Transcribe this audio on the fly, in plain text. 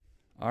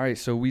All right,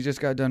 so we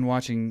just got done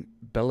watching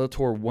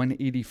Bellator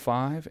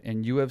 185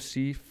 and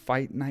UFC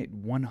Fight Night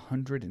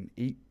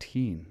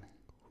 118.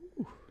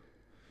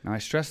 Now, I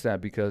stress that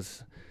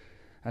because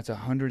that's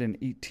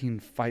 118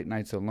 fight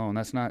nights alone.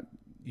 That's not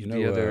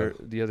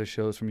the other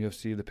shows from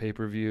UFC, the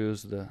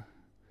pay-per-views,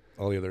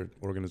 all the other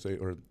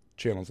or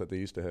channels that they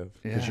used to have.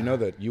 Because you know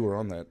that you were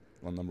on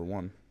number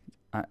one.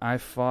 I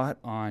fought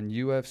on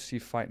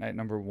UFC Fight Night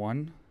number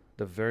 1,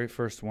 the very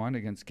first one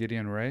against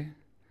Gideon Ray.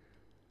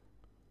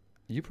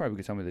 You probably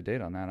could tell me the date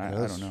on that. I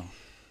don't know.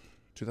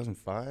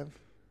 2005? It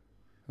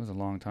was a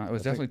long time. It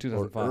was definitely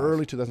 2005. Or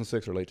early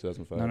 2006 or late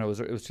 2005. No, it was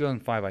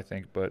 2005, I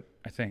think.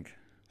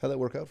 How'd that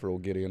work out for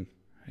old Gideon?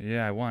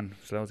 Yeah, I won,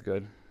 so that was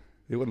good.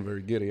 He wasn't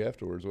very giddy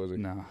afterwards, was he?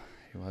 No,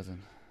 he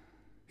wasn't.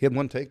 He had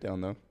one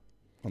takedown, though,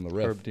 on the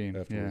ref Herb Dean,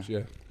 afterwards.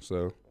 Yeah.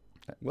 So,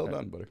 well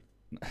done, buddy.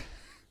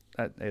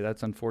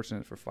 That's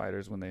unfortunate for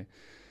fighters when they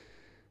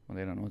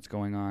don't know what's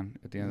going on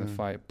at the end of the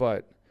fight.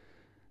 But,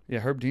 yeah,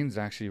 Herb Dean's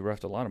actually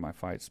reffed a lot of my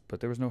fights, but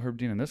there was no Herb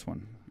Dean in this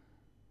one.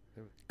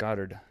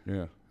 Goddard.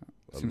 Yeah.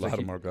 A lot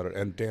of Mark Goddard.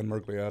 And Dan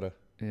Mergliata.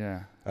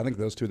 Yeah. I think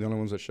those two are the only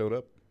ones that showed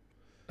up.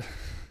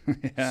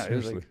 Yeah, seriously. it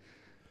was like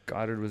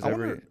Goddard was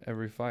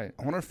every fight.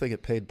 I wonder if they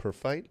get paid per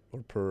fight or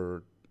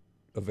per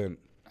event.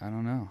 I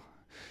don't know.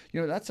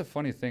 You know, that's a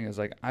funny thing is,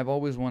 like, I've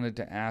always wanted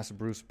to ask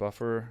Bruce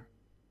Buffer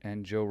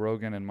and Joe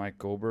Rogan and Mike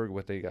Goldberg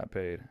what they got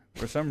paid.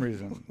 For some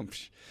reason.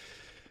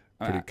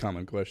 Pretty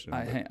common question.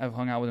 I've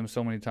hung out with him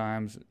so many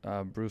times,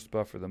 Bruce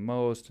Buffer the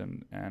most,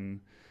 and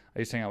I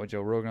used to hang out with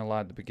Joe Rogan a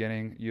lot at the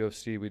beginning.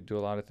 UFC, we'd do a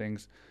lot of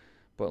things.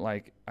 But,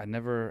 like, I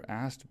never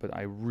asked, but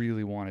I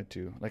really wanted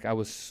to. Like, I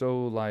was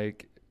so,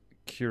 like,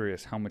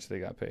 curious how much they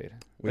got paid.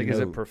 Like, is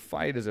it per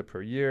fight? Is it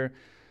per year?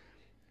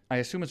 I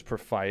assume it's per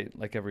fight,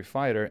 like every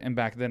fighter. And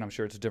back then, I'm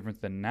sure it's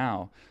different than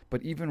now.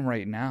 But even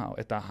right now,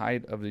 at the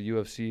height of the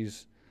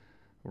UFC's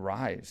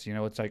rise, you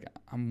know, it's like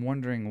I'm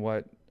wondering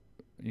what,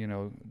 you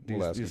know,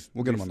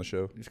 we'll get him on the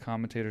show. These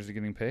commentators are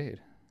getting paid.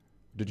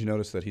 Did you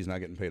notice that he's not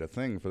getting paid a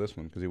thing for this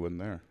one because he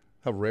wasn't there?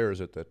 How rare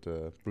is it that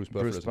Bruce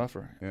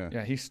Buffer?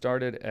 Yeah, he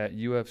started at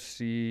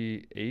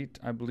UFC 8,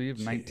 I believe,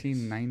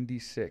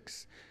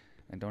 1996.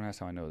 And don't ask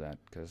how I know that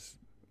because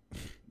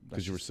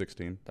you were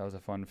 16. That was a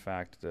fun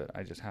fact that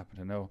I just happen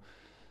to know.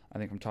 I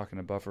think I'm talking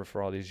to Buffer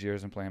for all these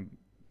years and playing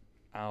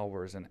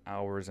hours and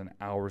hours and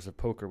hours of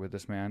poker with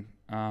this man.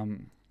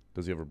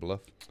 Does he ever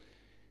bluff?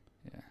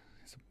 Yeah.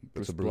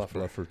 It's a Bruce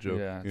Bluffer joke.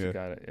 Yeah,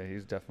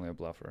 he's definitely a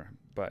bluffer.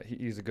 But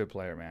he's a good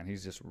player, man.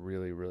 He's just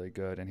really, really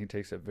good, and he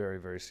takes it very,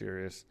 very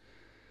serious.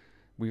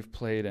 We've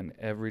played in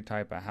every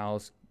type of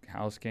house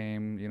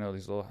game, you know,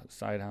 these little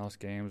side house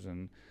games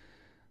and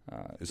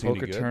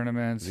poker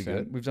tournaments.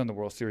 And we've done the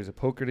World Series of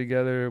Poker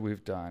together.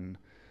 We've done.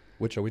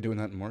 Which, are we doing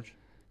that in March?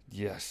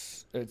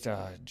 Yes, it's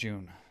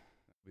June.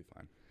 We'll be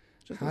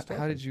fine.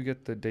 How did you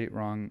get the date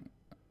wrong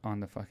on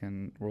the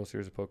fucking World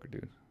Series of Poker,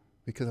 dude?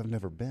 Because I've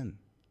never been.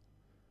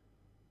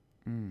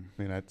 I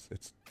mean,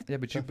 it's yeah,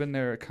 but you've been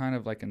there kind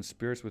of like in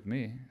spirits with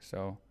me,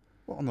 so.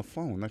 Well, on the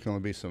phone, that can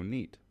only be so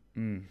neat.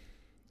 And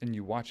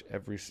you watch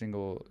every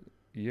single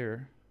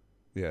year.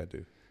 Yeah, I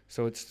do.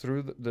 So it's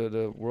through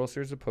the World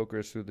Series of Poker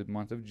is through the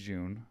month of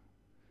June,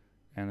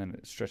 and then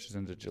it stretches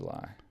into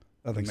July.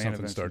 I think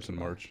something starts in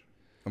March.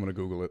 I'm going to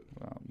Google it.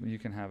 You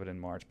can have it in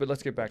March. But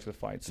let's get back to the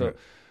fight. So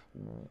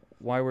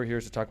why we're here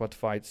is to talk about the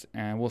fights,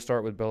 and we'll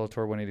start with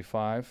Bellator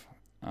 185.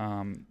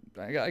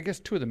 I guess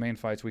two of the main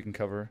fights we can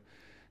cover.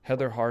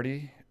 Heather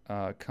Hardy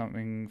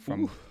coming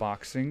from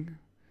boxing.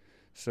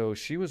 So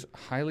she was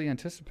highly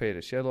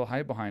anticipated. She had a little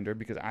hype behind her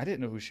because I didn't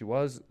know who she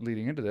was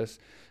leading into this.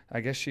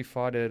 I guess she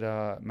fought at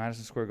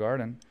Madison Square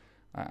Garden.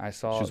 I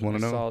saw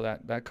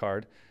that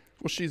card.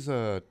 Well, she's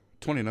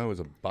 20-0 as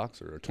a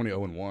boxer, or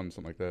 20-0-1,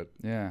 something like that.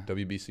 Yeah.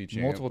 WBC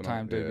champion.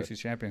 Multiple-time WBC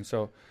champion.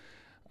 So,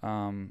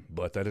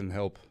 but that didn't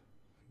help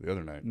the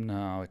other night.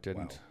 No, it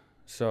didn't. Wow.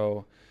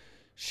 So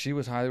she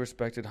was highly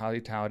respected,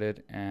 highly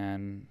touted,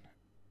 and,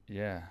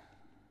 yeah,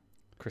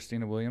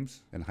 Christina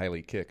Williams. And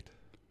highly kicked.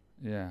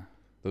 Yeah.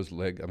 Those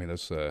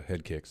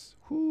head kicks.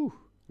 Whew.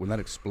 When that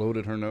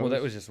exploded her nose. Well,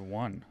 that was just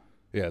one.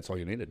 Yeah, that's all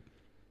you needed.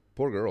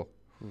 Poor girl.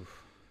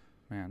 Oof.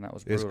 Man, that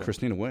was brutal. It's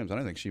Christina Williams. I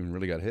don't think she even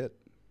really got hit.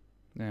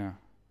 Yeah.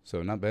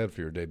 So not bad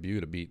for your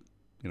debut to beat,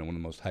 one of the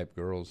most hyped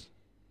girls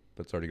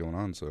that's already going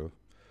on. So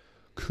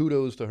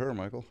kudos to her,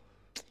 Michael.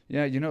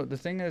 Yeah, the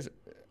thing is,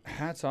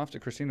 hats off to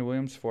Christina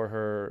Williams for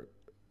her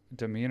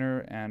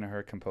demeanor and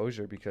her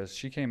composure because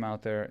she came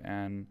out there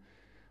and,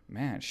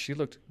 man, she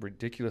looked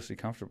ridiculously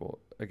comfortable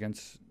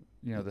against,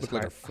 this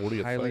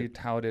highly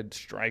touted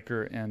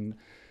striker and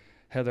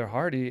Heather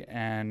Hardy,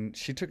 and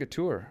she took it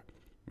to her.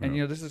 Yeah.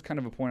 And, this is kind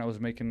of a point I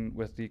was making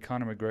with the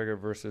Conor McGregor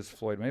versus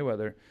Floyd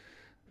Mayweather.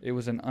 It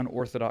was an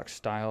unorthodox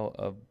style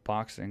of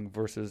boxing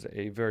versus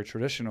a very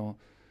traditional,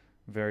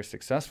 very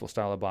successful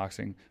style of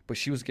boxing, but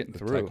she was getting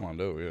through.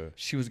 Taekwondo, yeah.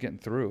 She was getting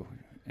through,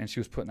 and she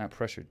was putting that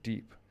pressure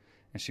deep,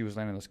 and she was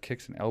landing those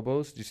kicks and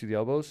elbows. Did you see the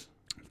elbows?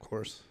 Of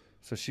course.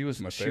 So she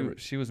was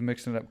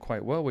mixing it up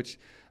quite well, which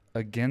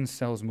again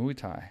sells Muay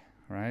Thai,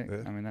 right?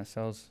 Yeah. I mean, that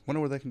sells.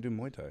 Wonder where they can do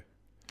Muay Thai.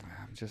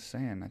 I'm just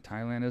saying,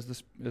 Thailand is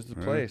the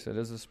place. It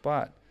is the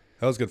spot.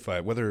 That was a good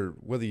fight. Whether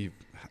you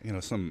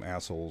some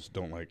assholes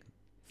don't like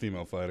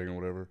female fighting or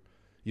whatever.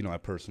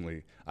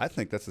 I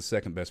think that's the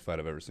second best fight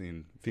I've ever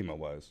seen female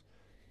wise,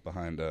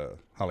 behind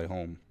Holly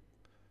Holm.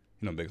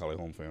 Big Holly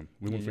Holm fan.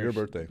 We went for your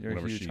birthday. You're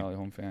a huge Holly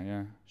Holm fan,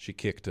 yeah. She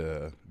kicked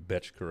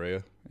Betch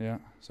Correa. Yeah.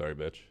 Sorry,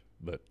 Betch.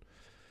 But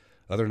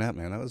other than that,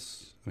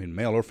 man,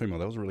 male or female,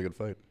 that was a really good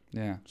fight.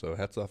 Yeah. So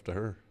hats off to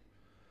her.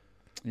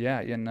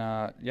 Yeah,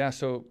 and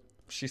so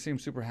she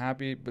seemed super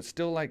happy, but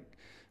still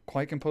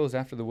quite composed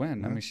after the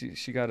win. I mean,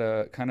 she got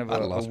a kind of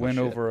a win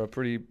over a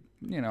pretty,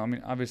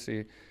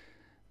 obviously,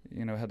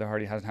 Heather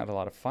Hardy hasn't had a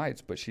lot of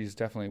fights, but she's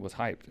definitely was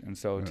hyped. And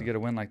so to get a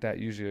win like that,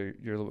 usually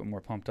you're a little bit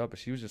more pumped up. But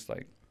she was just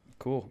like,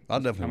 cool. I'll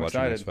definitely watch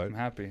the next fight. I'm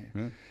happy.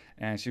 Yeah.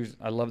 And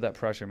I love that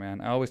pressure,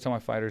 man. I always tell my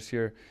fighters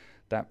here,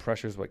 that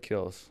pressure is what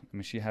kills. I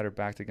mean, she had her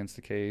back against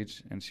the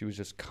cage, and she was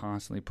just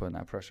constantly putting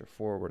that pressure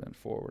forward and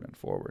forward and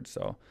forward.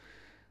 So,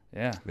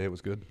 yeah. It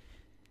was good.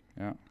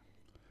 Yeah. And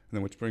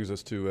then which brings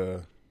us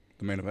to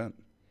the main event.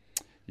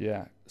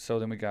 Yeah. So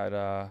then we got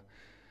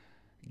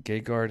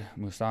Gegard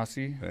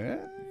Mousasi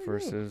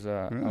versus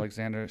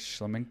Alexander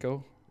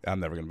Shlemenko. I'm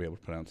never going to be able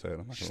to pronounce that.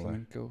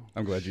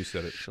 I'm glad you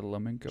said it.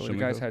 Shlemenko. The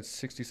guy's had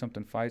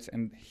 60-something fights,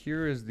 and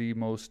here is the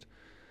most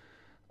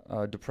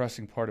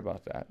depressing part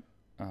about that,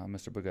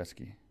 Mr.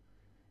 Boguski.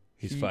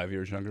 He's 5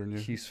 years younger than you?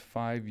 He's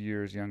 5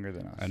 years younger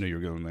than us. I knew you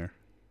were going there.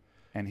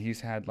 And he's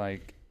had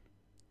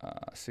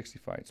 60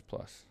 fights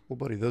plus. Well,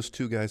 buddy, those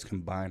two guys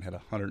combined had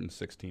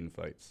 116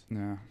 fights.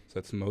 Yeah. So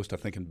that's the most, I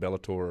think, in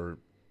Bellator,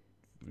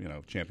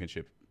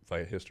 championship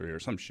fight history or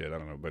some shit. I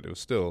don't know, but it was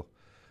still.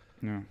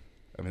 Yeah.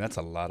 I mean, that's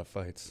a lot of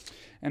fights.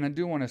 And I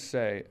do want to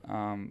say,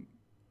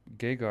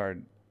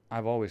 Gegard,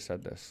 I've always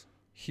said this.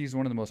 He's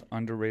one of the most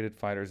underrated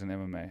fighters in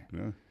MMA.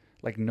 Yeah.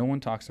 No one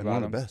talks about him.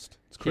 One of the best.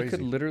 It's crazy. He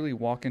could literally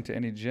walk into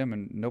any gym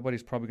and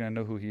nobody's probably going to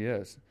know who he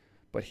is.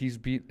 But he's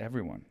beat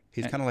everyone.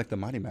 He's kind of like the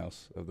Mighty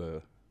Mouse of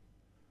the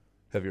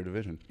heavier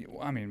division.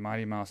 I mean,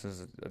 Mighty Mouse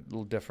is a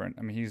little different.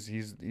 I mean,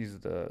 he's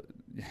done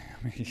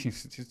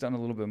a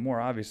little bit more,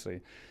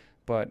 obviously.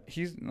 But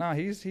he's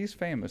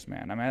famous,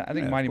 man. I mean, I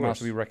think Mighty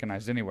Mouse would be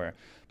recognized anywhere.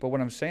 But what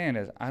I'm saying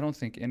is, I don't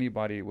think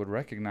anybody would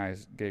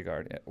recognize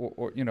Gegard,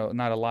 or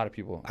not a lot of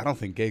people. I don't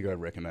think Gegard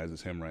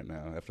recognizes him right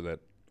now after that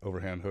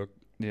overhand hook.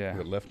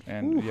 Yeah, left.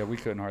 And we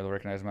couldn't hardly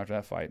recognize him after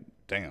that fight.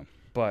 Damn.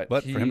 But for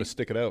him to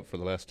stick it out for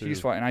the last two.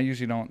 He's fine. And I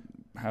usually don't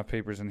have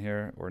papers in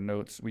here or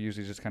notes. We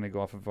usually just kind of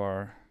go off of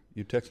our.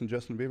 You texting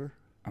Justin Bieber?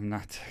 I'm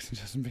not texting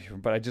Justin Bieber,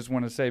 but I just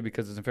want to say,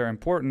 because it's very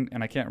important,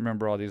 and I can't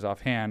remember all these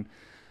offhand.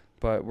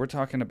 But we're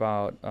talking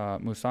about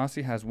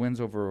Mousasi has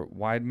wins over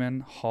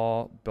Weidman,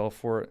 Hall,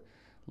 Belfort,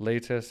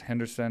 Latis,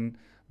 Henderson,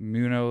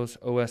 Munoz,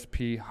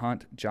 OSP,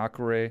 Hunt,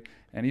 Jacare,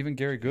 and even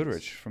Gary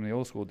Goodrich from the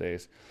old school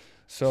days.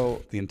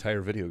 So the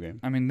entire video game.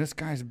 I mean, this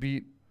guy's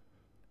beat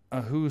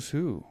a who's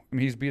who. I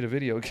mean, he's beat a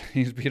video game.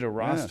 He's beat a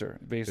roster,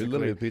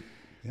 basically.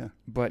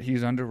 But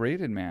he's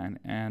underrated, man.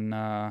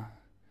 And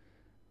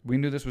we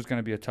knew this was going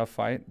to be a tough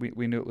fight.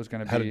 We knew it was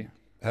going to be.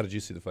 How did you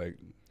see the fight?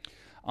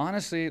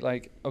 Honestly,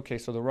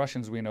 so the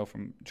Russians, we know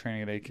from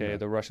training at AK,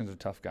 the Russians are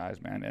tough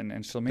guys, man. And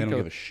Shlemenko, they don't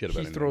give a shit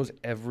about he throws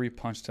every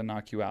punch to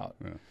knock you out.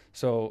 Yeah.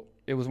 So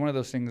it was one of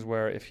those things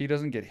where if he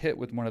doesn't get hit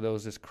with one of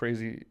those just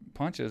crazy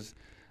punches,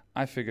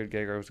 I figured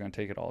Gegard was going to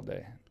take it all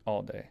day.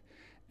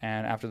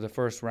 And after the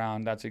first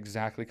round, that's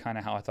exactly kind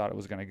of how I thought it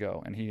was going to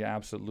go. And he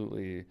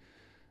absolutely,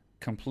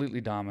 completely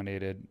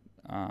dominated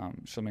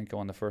Shlemenko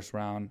in the first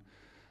round.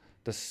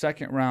 The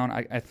second round,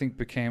 I think,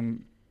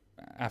 became,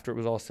 after it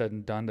was all said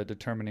and done, the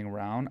determining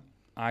round.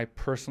 I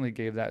personally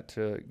gave that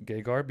to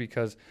Gegard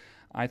because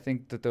I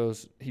think that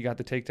he got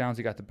the takedowns,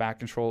 he got the back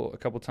control a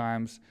couple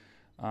times,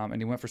 and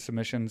he went for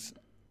submissions.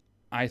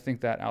 I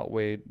think that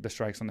outweighed the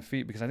strikes on the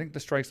feet because I think the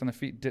strikes on the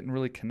feet didn't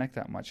really connect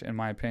that much, in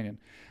my opinion.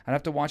 I'd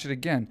have to watch it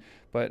again,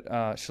 but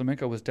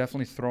Shlemenko was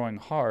definitely throwing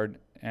hard,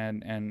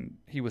 and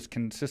he was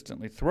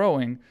consistently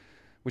throwing,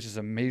 which is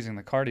amazing,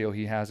 the cardio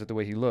he has, the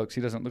way he looks.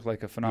 He doesn't look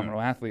like a phenomenal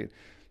athlete,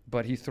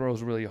 but he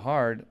throws really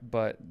hard,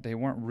 but they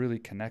weren't really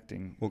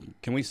connecting. Well,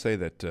 can we say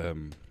that...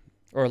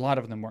 or a lot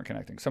of them weren't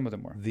connecting. Some of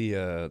them were.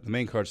 The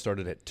main card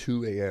started at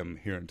 2 a.m.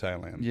 here in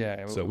Thailand.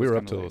 Yeah. So we were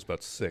up till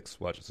about 6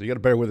 watching. So you got to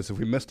bear with us if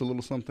we missed a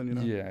little something,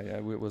 Yeah,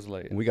 it was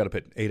late. And we got up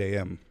at 8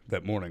 a.m.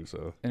 that morning,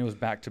 so... And it was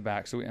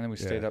back-to-back, and then we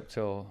stayed up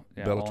till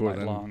Bellator all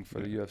night long for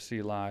the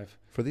UFC live.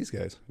 For these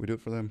guys. We do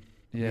it for them.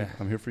 Yeah.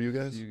 I'm here for you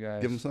guys. You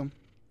guys. Give them some.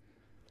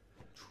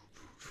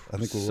 I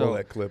think we'll roll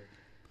that clip.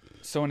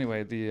 So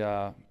anyway,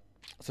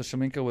 so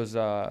Shlemenko was,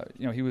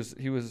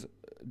 he was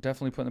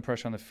definitely putting the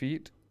pressure on the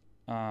feet.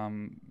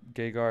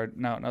 Gegard.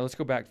 Now let's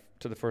go back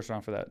to the first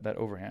round for that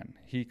overhand.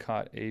 He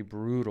caught a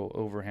brutal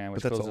overhand,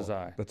 which closed his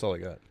eye. That's all I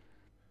got.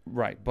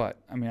 Right, but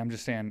I mean, I'm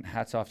just saying,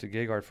 hats off to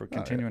Gegard for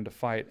continuing to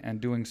fight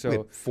and doing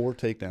so 4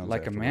 takedowns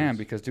like a man.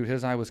 Because dude,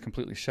 his eye was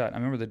completely shut. I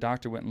remember the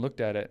doctor went and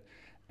looked at it,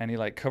 and he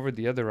like covered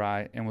the other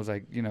eye and was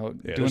like, doing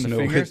the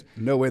fingers.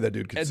 No way that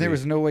dude could see. And there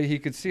was no way he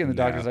could see. And the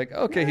doctor's like,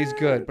 okay, he's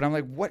good. But I'm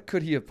like, what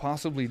could he have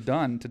possibly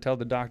done to tell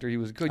the doctor he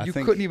was good? You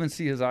couldn't even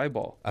see his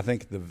eyeball. I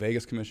think the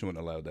Vegas Commission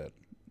wouldn't allow that.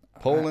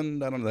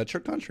 Poland, I don't know. That's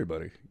your country,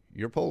 buddy.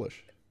 You're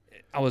Polish.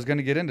 I was going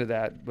to get into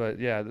that, but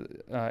yeah,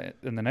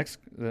 in the next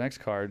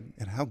card.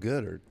 And how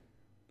good are?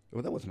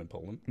 Well, that wasn't in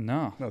Poland.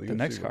 No, the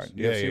next card.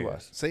 Yeah, UFC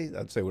was. See,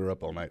 I'd say we were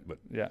up all night, but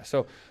yeah.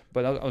 So,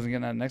 but I wasn't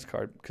getting that next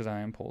card because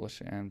I am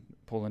Polish, and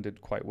Poland did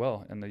quite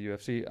well in the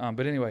UFC.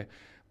 But anyway,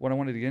 what I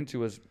wanted to get into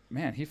was,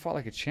 man, he fought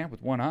like a champ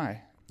with one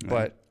eye.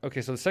 But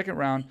okay, so the second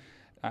round,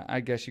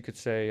 I guess you could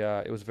say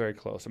it was very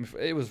close. I mean,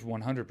 it was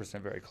 100%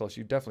 very close.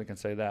 You definitely can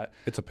say that.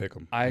 It's a pick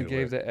 'em. I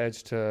gave the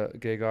edge to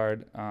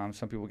Gegard.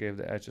 Some people gave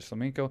the edge to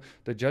Slamenko.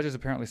 The judges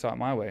apparently saw it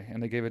my way,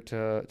 and they gave it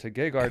to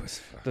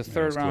Gegard. The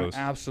third round,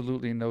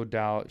 absolutely no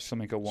doubt,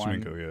 Slamenko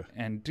won. Slamenko, yeah.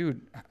 And,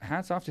 dude,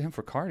 hats off to him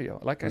for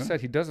cardio. Like I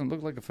said, he doesn't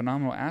look like a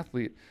phenomenal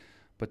athlete,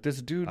 but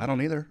this dude I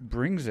don't either.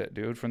 brings it,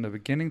 dude. From the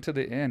beginning to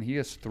the end, he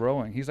is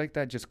throwing. He's like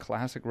that just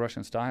classic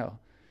Russian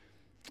style.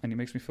 And he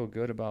makes me feel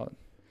good about...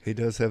 He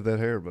does have that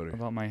hair, buddy.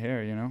 About my hair,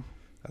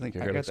 I think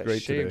your hair looks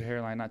great today. I got that shaved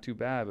hairline, not too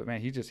bad, but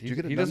man, he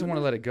doesn't want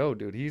to let it go,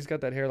 dude. He's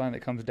got that hairline that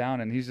comes down,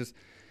 and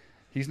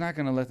he's not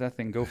gonna let that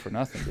thing go for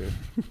nothing, dude.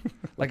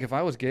 Like if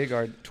I was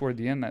Gegard toward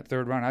the end that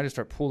third round, I'd just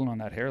start pulling on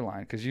that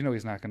hairline because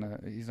he's not gonna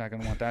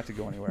want that to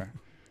go anywhere.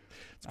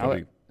 It's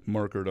probably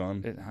markered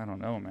on. I don't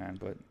know, man,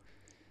 but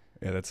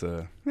yeah, that's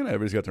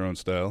everybody's got their own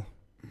style.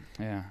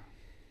 Yeah,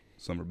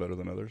 some are better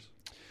than others.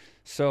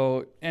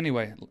 So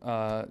anyway,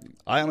 I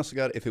honestly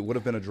if it would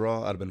have been a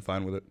draw, I'd have been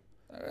fine with it.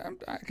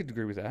 I could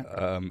agree with that.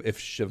 If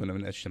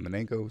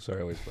Shimonenko, sorry,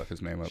 I always fuck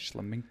his name up.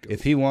 Slamenko.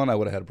 If he won, I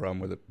would have had a problem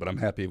with it, but I'm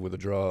happy with a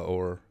draw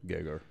or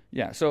Gegard.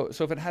 Yeah, so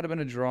if it had been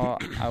a draw,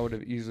 I would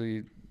have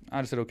easily. I'd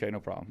have said okay, no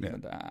problem.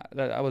 Yeah.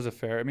 That was a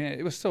fair. I mean,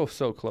 it was so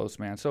close,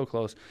 man, so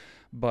close.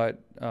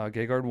 But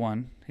Gegard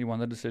won. He won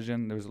the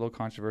decision. There was a little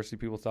controversy.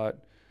 People thought,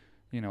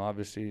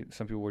 obviously,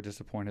 some people were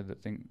disappointed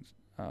that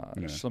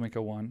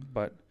Slamenko won,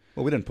 but.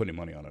 Well, we didn't put any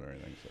money on it or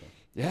anything.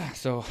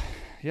 So.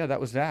 Yeah,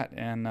 that was that.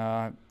 And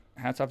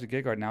hats off to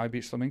Gegard. Now he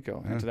beat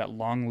Slamenko into that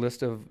long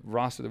list of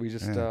roster that we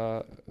just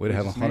we'd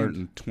have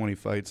 120 named.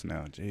 Fights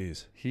now.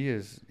 Jeez. He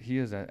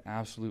is an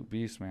absolute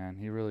beast, man.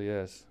 He really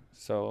is.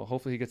 So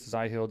hopefully he gets his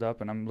eye healed up,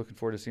 and I'm looking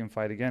forward to seeing him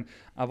fight again.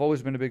 I've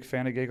always been a big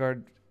fan of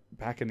Gegard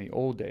back in the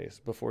old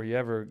days, before he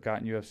ever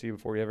got in UFC,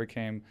 before he ever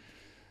came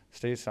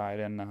stateside,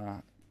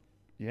 and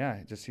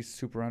he's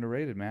super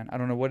underrated, man. I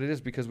don't know what it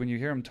is, because when you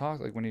hear him talk,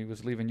 like when he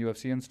was leaving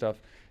UFC and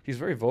stuff, he's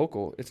very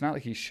vocal. It's not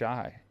like he's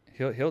shy.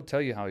 He'll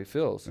tell you how he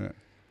feels,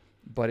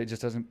 but it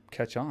just doesn't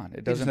catch on.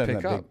 It doesn't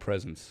pick up. Big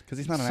presence, because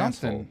he's not an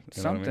asshole.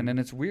 And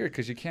it's weird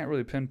because you can't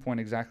really pinpoint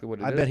exactly what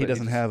it is. I bet he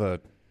doesn't have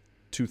a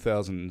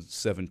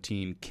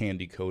 2017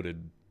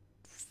 candy-coated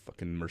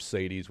fucking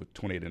Mercedes with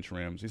 28-inch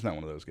rims. He's not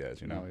one of those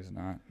guys, No, he's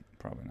not.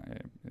 Probably not.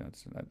 Yeah,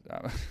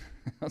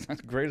 that's a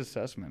great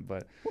assessment,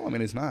 but well, I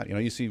mean, it's not.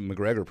 You see,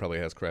 McGregor probably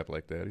has crap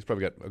like that. He's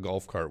probably got a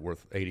golf cart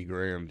worth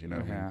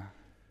 $80,000. Yeah.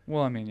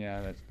 Well, I mean,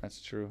 yeah,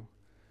 that's true.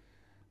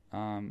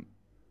 And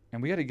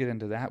we got to get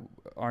into that.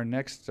 Our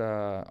next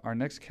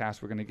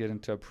cast, we're going to get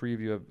into a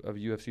preview of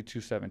UFC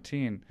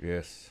 217.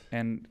 Yes.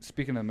 And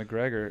speaking of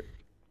McGregor,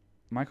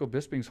 Michael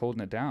Bisping's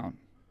holding it down.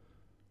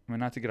 I mean,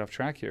 not to get off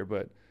track here,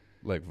 but.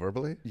 Like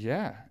verbally?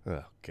 Yeah.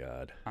 Oh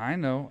God. I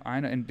know,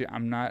 and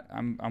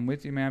I'm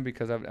with you, man,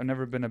 because I've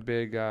never been a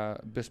big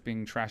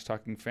Bisping trash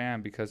talking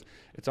fan, because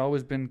it's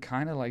always been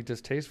kind of like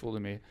distasteful to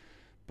me,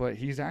 but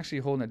he's actually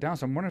holding it down.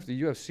 So I'm wondering if the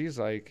UFC is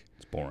like.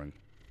 It's boring.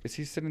 Is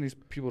he sending these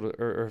people to,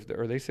 or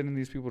are they sending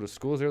these people to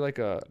school? Is there like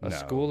a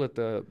school at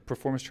the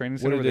Performance Training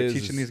Center where they're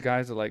teaching these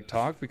guys to like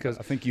talk? Because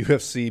I think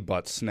UFC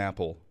bought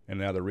Snapple, and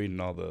now they're reading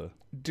all the.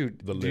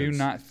 Dude, the do you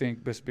not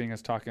think Bisping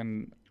is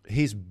talking?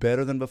 He's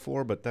better than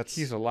before, but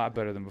he's a lot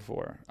better than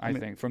before. I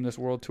think from this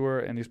world tour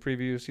and these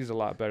previews, he's a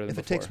lot better than before.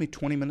 If it takes me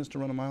 20 minutes to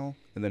run a mile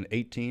and then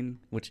 18,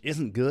 which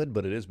isn't good,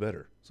 but it is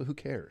better. So who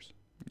cares?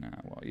 Nah,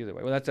 well, either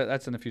way. Well,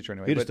 that's in the future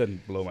anyway. He just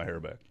doesn't blow my hair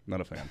back.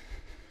 Not a fan.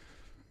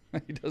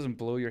 He doesn't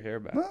blow your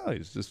hair back. No,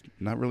 he's just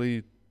not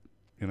really,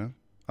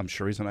 I'm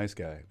sure he's a nice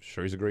guy. I'm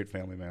sure he's a great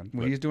family man.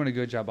 Well, he's doing a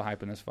good job of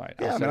hyping this fight.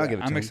 Yeah, I'll give it to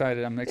him.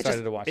 I'm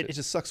excited to watch it. It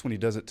just sucks when he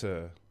does it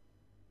to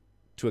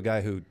a guy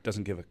who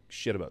doesn't give a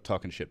shit about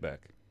talking shit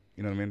back.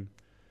 You know what I mean?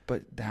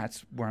 But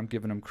that's where I'm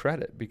giving him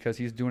credit, because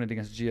he's doing it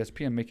against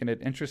GSP and making it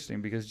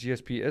interesting, because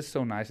GSP is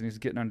so nice and he's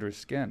getting under his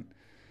skin.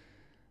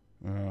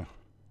 You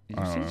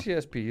see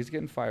GSP, he's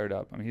getting fired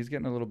up. I mean, he's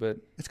getting a little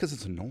bit. It's because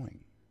it's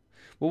annoying.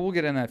 Well, we'll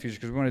get in that future,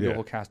 because we want to do a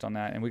whole cast on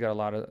that, and we got a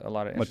lot of I'm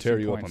gonna interesting tear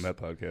you points.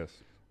 up on that podcast.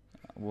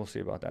 We'll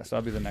see about that. So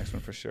that'll be the next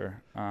one for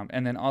sure.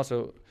 And then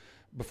also,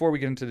 before we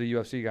get into the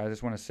UFC, guys, I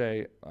just want to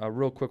say a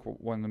real quick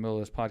one in the middle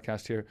of this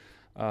podcast here.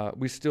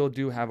 We still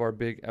do have our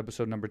big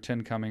episode number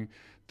 10 coming.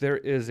 There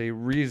is a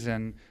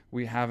reason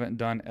we haven't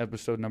done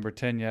episode number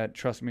 10 yet.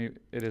 Trust me,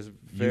 it is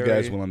very... You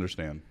guys will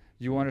understand.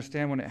 You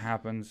understand when it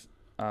happens.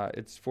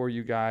 It's for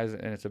you guys,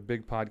 and it's a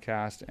big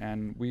podcast.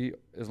 And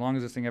as long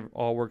as this thing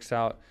all works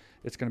out,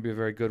 it's going to be a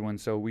very good one.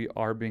 So we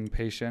are being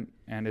patient,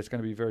 and it's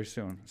going to be very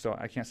soon. So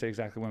I can't say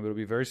exactly when, but it'll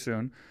be very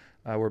soon.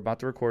 We're about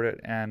to record it,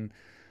 and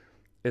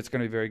it's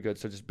going to be very good.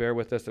 So just bear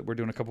with us that we're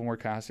doing a couple more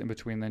casts in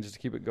between then just to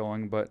keep it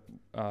going. But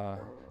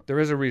there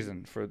is a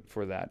reason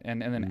for that.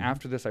 And then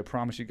after this, I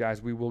promise you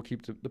guys, we will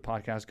keep the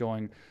podcast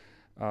going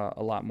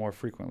a lot more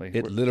frequently.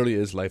 It literally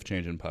is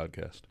life-changing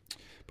podcast.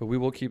 But we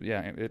will keep,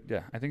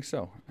 I think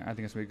so. I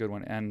think it's going to be a good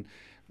one. And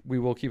we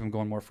will keep them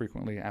going more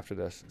frequently after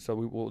this. So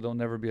there'll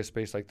never be a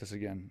space like this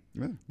again.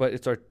 Yeah. But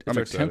it's our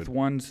 10th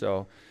one,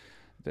 so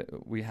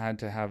we had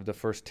to have the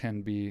first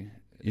 10 be.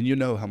 And you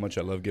know how much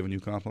I love giving you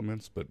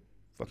compliments, but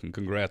fucking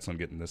congrats on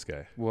getting this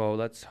guy. Well,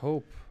 let's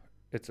hope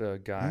it's a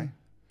guy.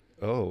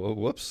 Huh? Oh,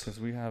 whoops. Because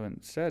we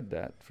haven't said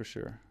that for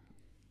sure.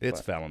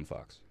 It's Fallon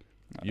Fox.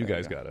 You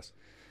guys got us.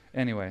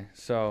 Anyway,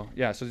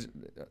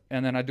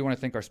 and then I do want to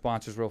thank our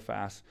sponsors real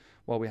fast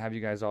while we have you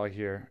guys all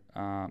here.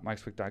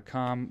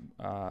 MikeSwick.com,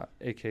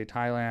 AK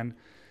Thailand,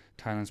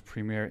 Thailand's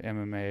premier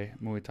MMA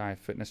Muay Thai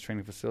fitness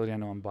training facility. I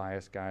know I'm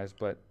biased, guys,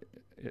 but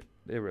it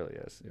really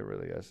is. It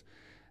really is.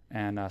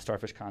 And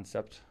Starfish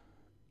Concept,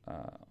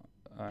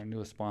 our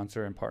newest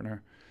sponsor and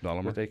partner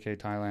with AK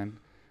Thailand.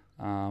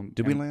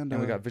 Did we land?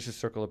 And we got Vicious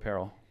Circle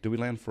Apparel. Did we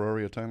land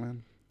Ferrari of Thailand?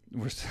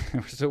 We're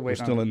still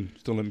waiting.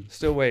 We're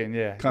still waiting.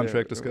 Yeah.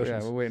 Contract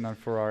discussions. Yeah, we're waiting on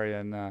Ferrari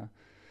and.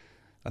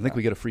 I think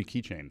we get a free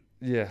keychain.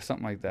 Yeah,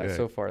 something like that. Yeah.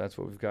 So far, that's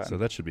what we've got. So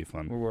that should be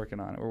fun. We're working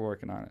on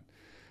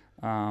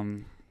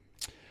it.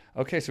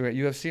 Okay, so we're at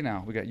UFC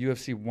now. We got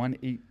UFC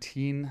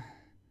 118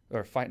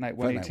 or Fight Night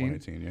 118.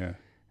 Fight Night 118,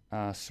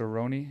 yeah.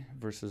 Cerrone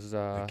versus.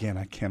 Again,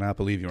 I cannot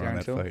believe you were on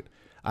that Till. fight.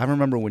 I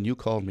remember when you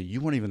called me.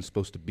 You weren't even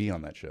supposed to be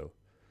on that show,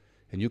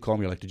 and you called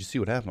me like, "Did you see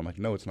what happened?" I'm like,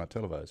 "No, it's not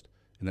televised."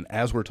 And then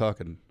as we're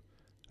talking.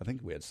 I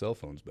think we had cell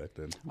phones back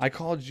then. I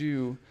called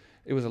you.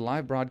 It was a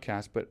live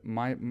broadcast, but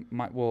my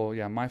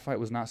fight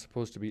was not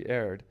supposed to be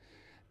aired,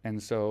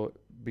 and so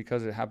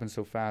because it happened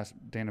so fast,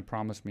 Dana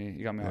promised me.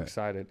 He got me all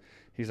excited.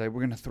 He's like,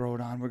 "We're gonna throw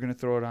it on. We're gonna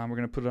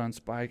put it on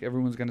Spike.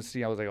 Everyone's gonna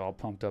see." I was like all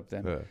pumped up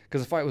then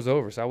because the fight was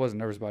over, so I wasn't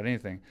nervous about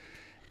anything.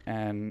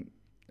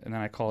 And then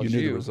I called you.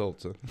 You knew the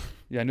results, huh?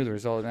 Yeah, I knew the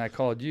result. And I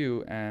called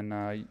you, and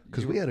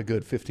because we had a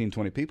good 15,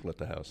 20 people at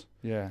the house.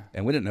 Yeah.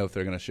 And we didn't know if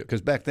they're going to show. Because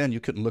back then, you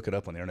couldn't look it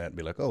up on the internet and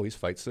be like, "Oh, he's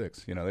fight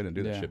 6." You know, they didn't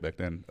do that shit back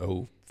then.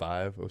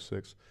 05,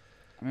 06.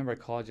 I remember I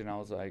called you, and I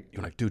was like...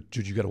 You're like, dude,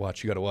 you got to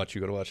watch.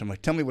 I'm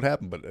like, tell me what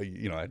happened. But, I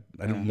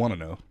didn't want to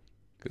know.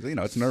 Because,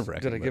 it's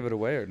nerve-wracking. Did I give it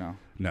away or no?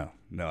 No.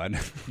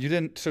 You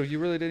didn't? So you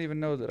really didn't even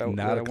know that I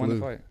won the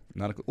fight?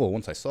 Not a clue. Well,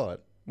 once I saw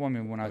it. Well, I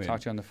mean, when I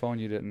talked to you on the phone,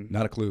 you didn't.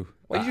 Not a clue.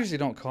 Well, you usually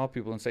don't call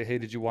people and say, "Hey,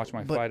 did you watch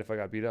my fight?" If I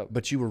got beat up.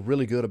 But you were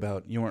really good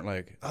about. You weren't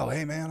like, "Oh,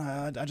 hey man,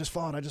 I just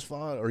fought,"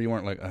 or you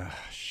weren't like,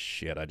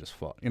 "Shit, I just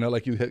fought."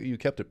 Like you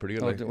kept it pretty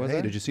good. Like,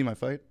 hey, did you see my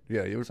fight?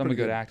 Yeah, you were. Some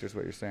good actors.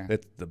 What you're saying?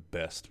 It's the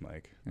best,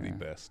 Mike. Yeah. The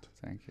best.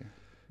 Thank you.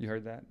 You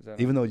heard that?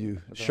 Even though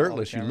you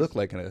shirtless, you look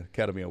like an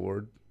Academy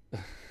Award.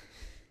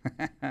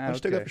 Why don't you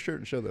take off your shirt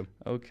and show them?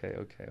 Okay.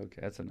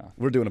 That's enough.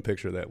 We're doing a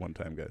picture of that one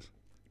time, guys.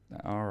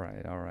 All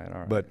right.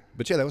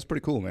 But yeah, that was pretty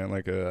cool, man.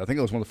 Like I think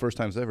it was one of the first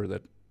times ever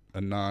that a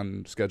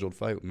non-scheduled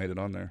fight made it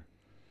on there.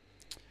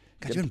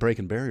 God, you've been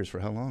breaking barriers for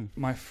how long?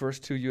 My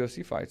first 2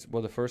 UFC fights.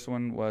 Well, the first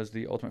one was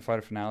the Ultimate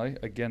Fighter finale.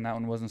 Again, that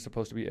one wasn't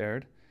supposed to be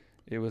aired.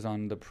 It was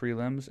on the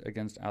prelims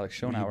against Alex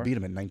Schonauer. You beat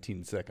him in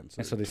 19 seconds.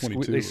 And so they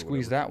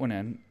squeezed that one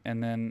in.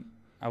 And then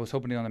I was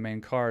hoping to be on the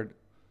main card,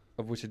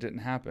 of which it didn't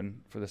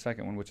happen for the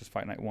second one, which is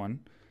Fight Night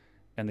 1.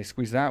 And they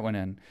squeezed that one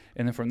in.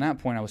 And then from that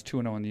point, I was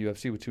 2-0 in the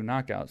UFC with 2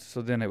 knockouts.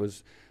 So then I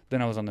was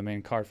on the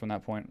main card from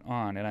that point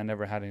on, and I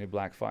never had any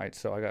black fights.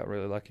 So I got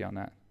really lucky on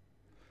that.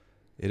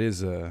 It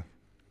is, I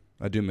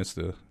do miss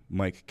the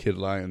Mike Kid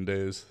Lion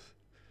days.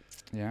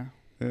 Yeah?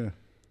 Yeah.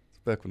 It's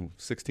back when I was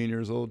 16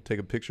 years old,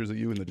 taking pictures of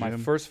you in the gym. My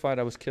first fight,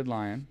 I was Kid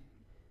Lion.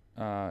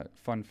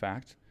 Fun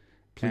fact.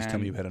 Please tell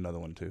me you had another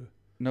one, too.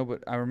 No,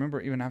 but I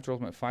remember even after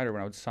Ultimate Fighter,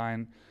 when I would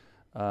sign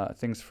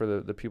things for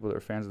the people that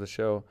were fans of the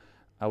show,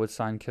 I would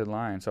sign Kid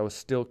Lion. So I was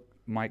still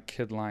Mike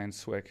Kid Lion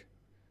Swick,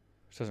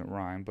 which doesn't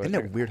rhyme. But isn't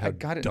that weird how I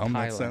got it dumb in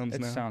that Thailand. sounds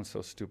now? It sounds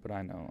so stupid,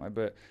 I know.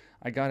 But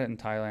I got it in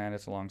Thailand.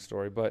 It's a long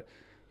story. But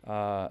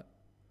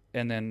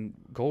and then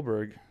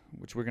Goldberg,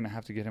 which we're going to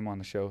have to get him on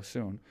the show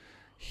soon,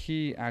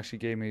 he actually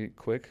gave me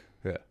Quick.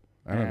 Yeah,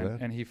 I remember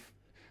that. And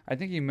I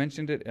think he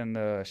mentioned it in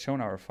the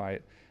Schonauer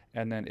fight.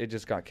 And then it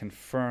just got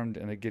confirmed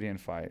in the Gideon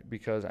fight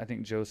because I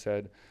think Joe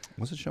said...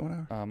 Was it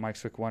Schonauer? Mike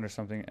Swick won or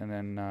something. And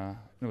then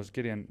it was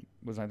Gideon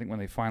was, I think, when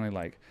they finally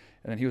And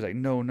then he was like,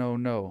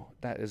 no,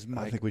 that is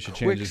Mike I think we should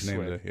Quick change his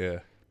name to... Yeah.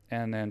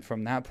 And then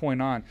from that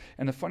point on...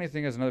 And the funny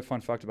thing is, another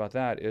fun fact about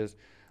that is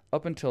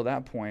up until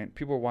that point,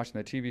 people were watching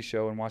the TV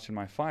show and watching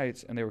my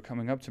fights, and they were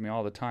coming up to me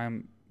all the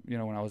time,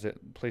 when I was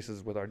at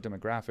places with our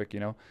demographic,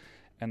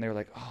 and they were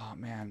like, "Oh,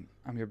 man,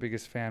 I'm your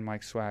biggest fan,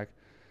 Mike Swag.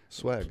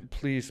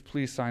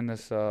 Please sign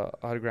this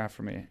autograph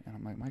for me." And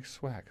I'm like, "Mike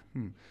Swag,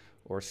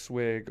 or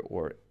Swig,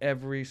 or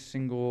every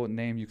single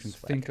name you can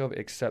think of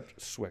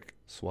except Swick.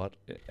 SWAT.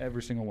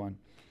 Every single one.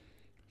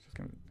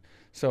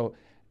 So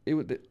it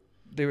would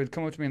they would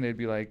come up to me and they'd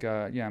be like,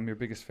 yeah, I'm your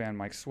biggest fan,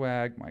 Mike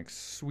Swag, Mike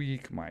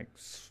Sweek,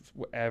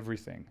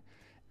 everything.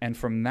 And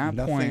from that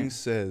point... Nothing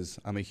says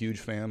I'm a huge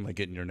fan like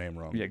getting your name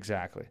wrong. Yeah,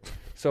 exactly.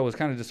 So it was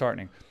kind of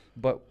disheartening.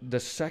 But the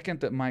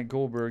second that Mike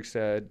Goldberg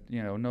said,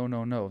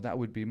 no, that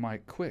would be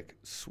Mike Quick,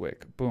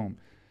 Swick, boom.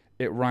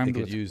 It rhymed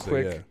with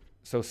Quick. Yeah.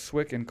 So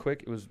Swick and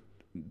Quick,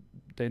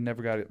 they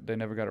never got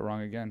it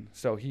wrong again.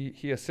 So he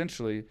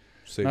essentially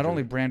not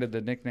only branded the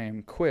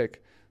nickname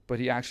Quick, but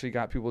he actually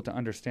got people to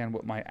understand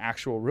what my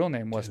actual real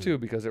name was too,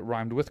 because it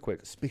rhymed with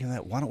Quick. Speaking of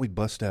that, why don't we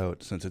bust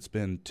out, since it's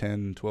been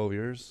 10, 12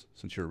 years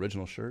since your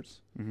original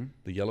shirts,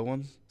 the yellow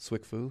ones,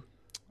 Swick Fu,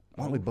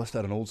 why don't we bust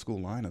out an old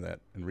school line of that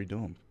and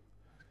redo them?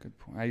 Good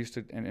point. I used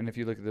to, and if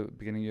you look at the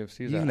beginning of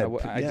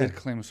UFCs, I did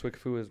claim Swick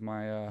Fu as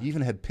my... You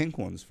even had pink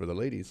ones for the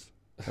ladies.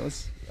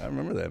 I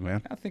remember that,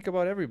 man. I think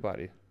about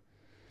everybody.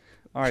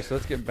 All right, so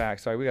let's get back.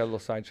 Sorry, we got a little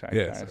sidetracked,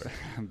 guys.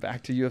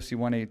 Back to UFC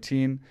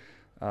 118.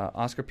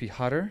 Oscar P.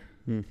 Hutter.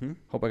 Mm-hmm.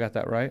 Hope I got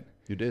that right.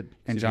 You did.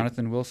 And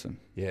Jonathan Wilson.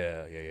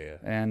 Yeah.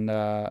 And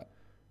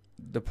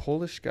the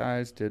Polish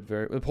guys did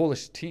the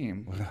Polish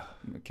team,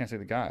 I can't say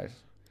the guys.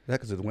 Yeah,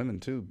 because of the women,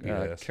 too.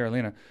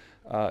 Carolina.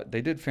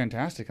 They did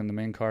fantastic in the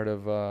main card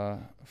of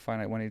Fight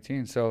Night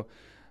 118. So,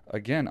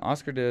 again,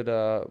 Oscar did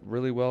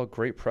really well.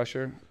 Great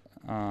pressure.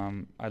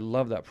 I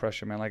love that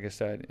pressure, man. Like I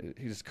said,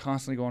 he's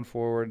constantly going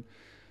forward.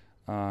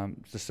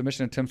 The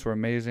submission attempts were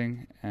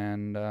amazing,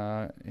 and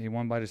he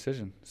won by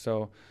decision.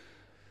 So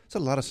it's a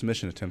lot of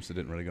submission attempts that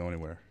didn't really go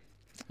anywhere.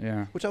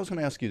 Yeah. Which I was going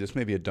to ask you, this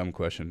may be a dumb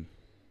question,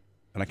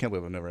 and I can't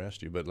believe I've never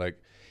asked you, but like,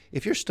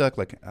 if you're stuck,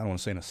 like, I don't want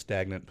to say in a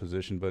stagnant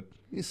position, but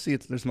you see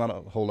there's not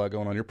a whole lot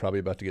going on. You're probably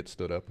about to get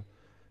stood up.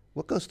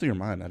 What goes through your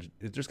mind?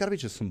 There's got to be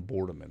just some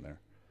boredom in there.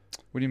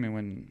 What do you mean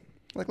when?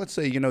 Like, let's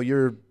say,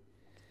 you're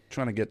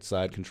trying to get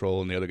side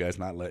control and the other guy's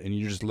not and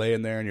you're just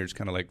laying there and you're just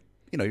kind of like,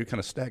 you're kind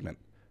of stagnant.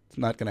 It's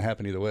not going to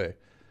happen either way.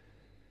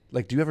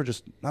 Like, do you ever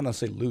just, not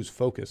necessarily lose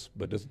focus,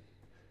 but does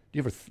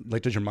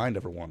your mind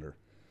ever wander?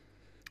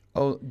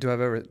 Oh, do I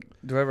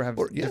ever have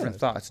different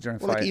thoughts during a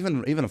fight? Like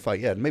even a fight,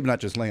 yeah. Maybe not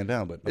just laying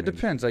down, but it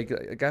depends. Like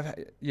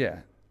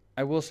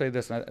I will say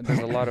this. There's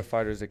a lot of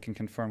fighters that can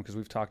confirm, because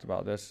we've talked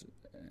about this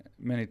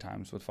many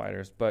times with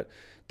fighters. But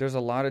there's a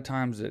lot of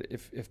times that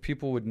if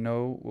people would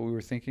know what we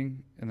were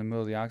thinking in the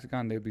middle of the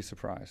octagon, they'd be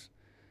surprised.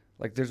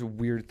 Like, there's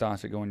weird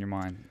thoughts that go in your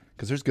mind.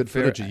 Because there's good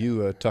footage of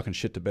you talking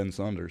shit to Ben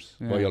Saunders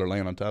while y'all are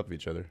laying on top of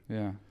each other.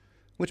 Yeah.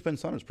 Which Ben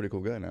Saunders is a pretty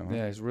cool guy now. Huh?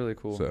 Yeah, he's really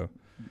cool. So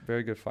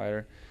very good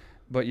fighter.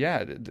 But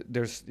yeah,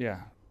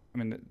 I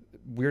mean,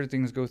 weird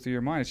things go through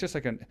your mind. It's just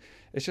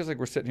like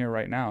we're sitting here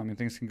right now. I mean,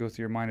 things can go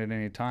through your mind at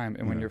any time.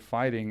 And when you're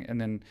fighting,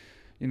 and then,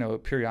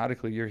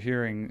 periodically you're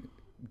hearing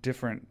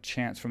different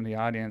chants from the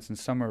audience, and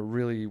some are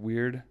really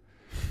weird.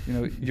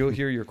 You'll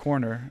hear your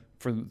corner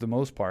for the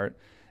most part,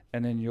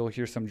 and then you'll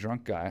hear some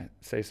drunk guy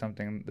say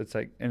something that's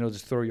like, and it'll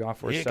just throw you off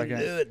for a second. You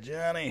can do it,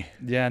 Johnny.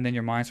 Yeah, and then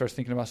your mind starts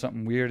thinking about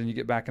something weird, and you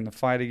get back in the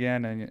fight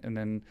again, and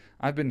then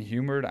I've been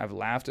humored. I've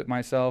laughed at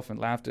myself and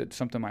laughed at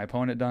something my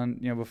opponent done,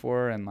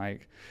 before, and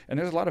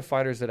there's a lot of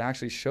fighters that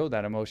actually show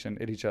that emotion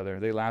at each other.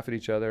 They laugh at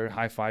each other,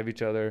 high five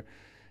each other.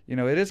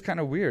 It is kind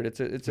of weird.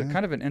 It's a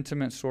kind of an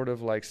intimate sort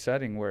of like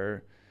setting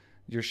where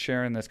you're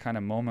sharing this kind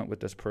of moment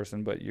with this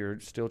person, but you're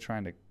still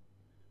trying to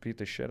beat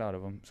the shit out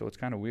of them. So it's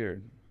kind of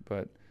weird,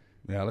 but.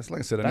 Yeah, like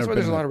I said, that's why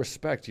there's a lot of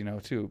respect,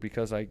 too,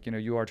 because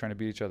you are trying to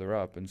beat each other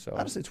up, and so.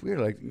 Honestly, it's weird.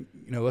 Like,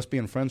 us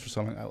being friends for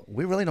so long,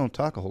 we really don't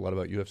talk a whole lot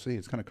about UFC.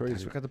 It's kind of crazy.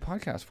 That's what we got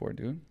the podcast for,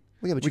 dude.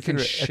 Well, yeah, but we can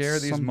share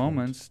these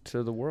moments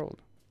to the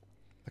world.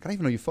 Like, I didn't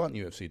even know you fought in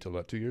UFC till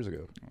about 2 years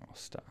ago. Oh,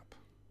 stop.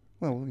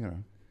 Well,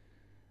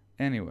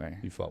 Anyway.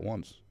 You fought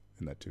once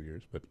in that 2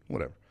 years, but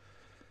whatever.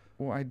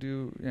 Well, I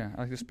do. Yeah,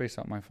 I like to space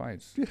out my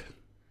fights. Yeah,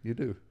 you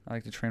do. I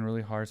like to train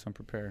really hard, so I'm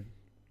prepared.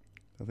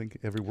 I think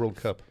every World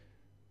Cup.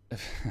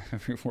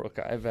 Every World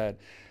Cup I've had.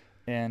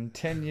 And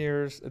 10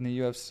 years in the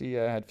UFC,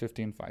 I had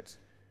 15 fights.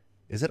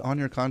 Is it on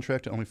your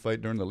contract to only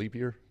fight during the leap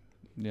year?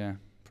 Yeah,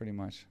 pretty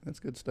much. That's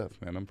good stuff,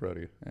 man. I'm proud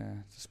of you. Yeah,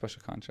 it's a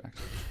special contract.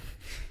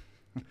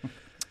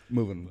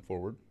 Moving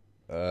forward.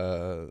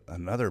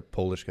 Another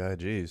Polish guy,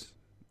 geez.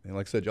 And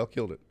like I said, y'all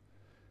killed it.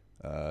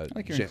 I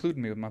like you're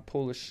including me with my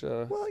Polish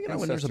well,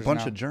 when there's a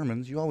bunch of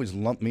Germans, you always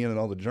lump me in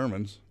all the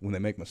Germans when they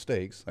make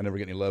mistakes. I never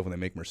get any love when they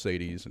make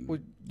Mercedes and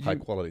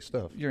high-quality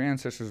stuff. Your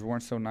ancestors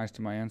weren't so nice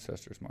to my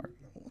ancestors, Mark.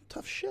 Well,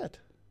 tough shit.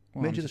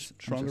 Made you the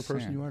stronger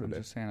person you are today.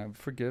 I'm just saying, I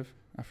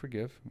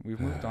forgive. We've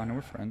moved on and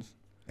we're friends.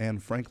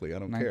 And frankly, I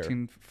don't care.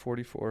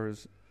 1944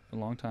 is a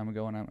long time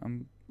ago, and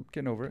I'm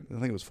getting over it. I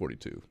think it was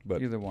 42.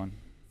 But either one.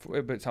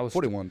 But I was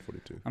 41,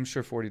 42. I'm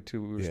sure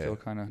 42 we were still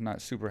kind of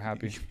not super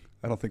happy.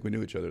 I don't think we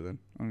knew each other then.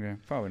 Okay,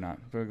 probably not.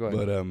 But go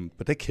ahead.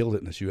 But they killed it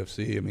in this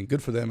UFC. I mean,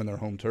 good for them and their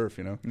home turf,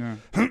 Yeah.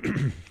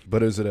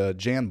 But is it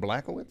Jan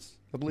Blachowicz,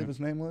 I believe his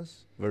name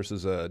was,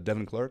 versus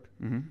Devin Clark?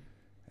 Mm-hmm.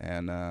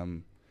 And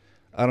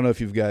I don't know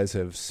if you guys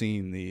have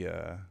seen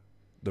the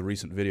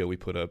recent video we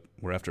put up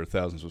where after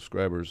 1,000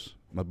 subscribers,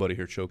 my buddy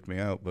here choked me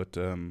out. But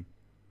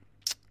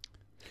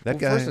that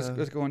guy. First,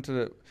 let's go into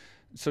the.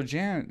 So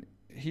Jan,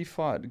 he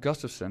fought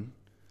Gustafsson,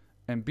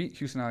 and beat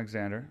Houston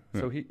Alexander.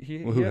 So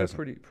he had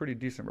a pretty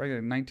decent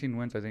record, 19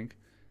 wins, I think,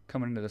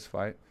 coming into this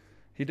fight.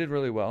 He did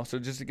really well. So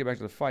just to get back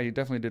to the fight, he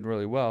definitely did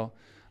really well.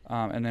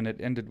 And then it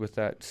ended with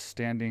that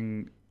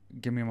standing,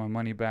 give me my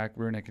money back,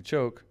 rear naked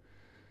choke.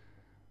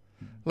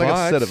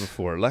 I said it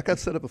before.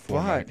 But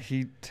Mike.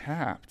 he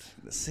tapped.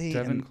 See,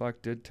 Devin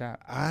Clark did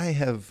tap.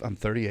 I'm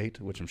 38,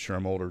 which I'm sure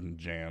I'm older than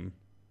Jam.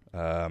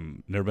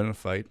 Never been in a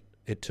fight.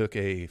 It took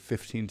a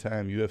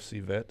 15-time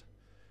UFC vet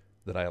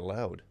that I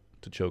allowed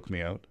to choke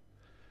me out.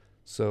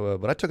 So,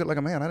 but I took it like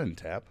a man. I didn't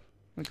tap.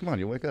 Like, come on,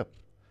 you wake up.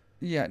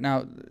 Yeah,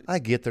 now I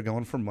get they're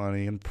going for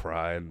money and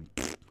pride.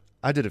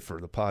 I did it for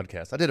the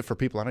podcast. I did it for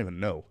people I don't even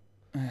know.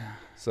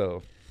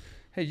 So,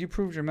 hey, you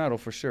proved your mettle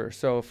for sure.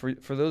 So for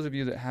those of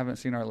you that haven't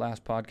seen our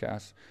last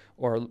podcast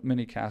or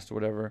mini cast or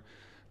whatever,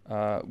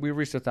 we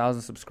reached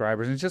 1,000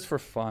 subscribers, and it's just for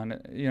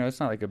fun. You know, it's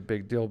not like a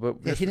big deal, but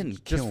he didn't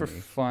just kill for me.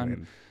 fun. I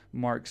mean,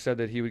 Mark said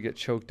that he would get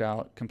choked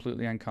out,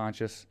 completely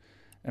unconscious,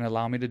 and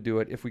allow me to do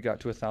it if we got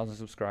to 1,000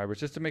 subscribers,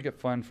 just to make it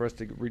fun for us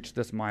to reach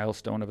this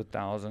milestone of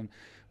 1,000.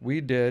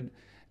 We did,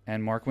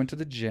 and Mark went to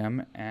the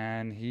gym,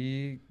 and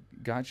he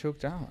got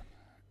choked out.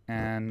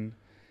 And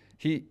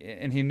he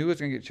knew he was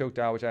going to get choked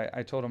out, which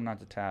I told him not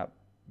to tap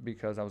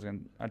because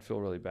I'd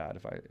feel really bad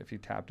if he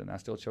tapped and I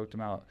still choked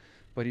him out.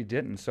 But he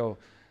didn't. So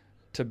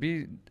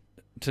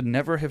to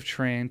never have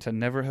trained, to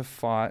never have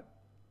fought,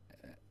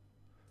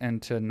 and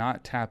to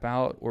not tap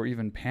out or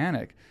even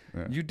panic,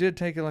 you did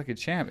take it like a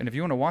champ. And if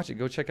you want to watch it,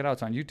 go check it out.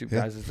 It's on YouTube,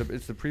 guys.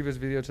 It's the previous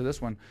video to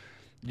this one.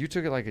 You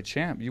took it like a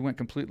champ. You went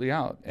completely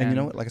out. And you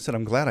know what? Like I said,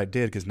 I'm glad I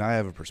did because now I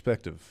have a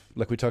perspective.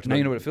 Like we talked about. Now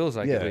you know what it feels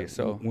like, at least.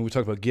 So when we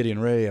talked about Gideon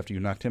Ray, after you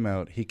knocked him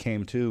out, he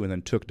came to and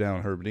then took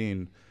down Herb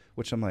Dean,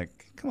 which I'm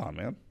like, come on,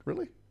 man.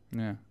 Really?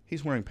 Yeah.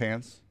 He's wearing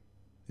pants.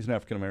 He's an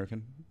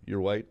African-American.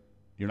 You're white.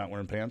 You're not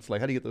wearing pants. Like,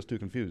 how do you get those two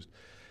confused?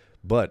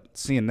 But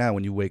seeing now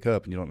when you wake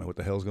up and you don't know what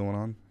the hell's going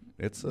on,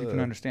 you can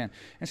understand.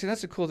 And see,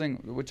 that's the cool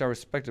thing, which I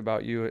respect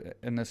about you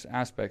in this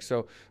aspect.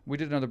 So we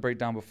did another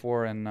breakdown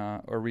before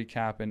or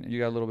recap, and you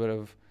got a little bit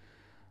of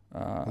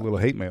a little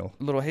hate mail.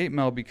 A little hate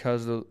mail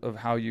because of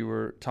how you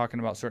were talking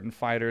about certain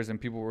fighters,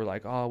 and people were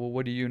like, "Oh, well,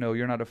 what do you know?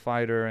 You're not a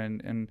fighter,"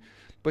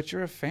 but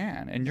you're a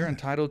fan, and you're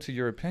entitled to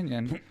your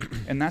opinion,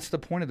 and that's the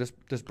point of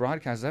this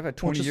broadcast. I've had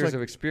 20 years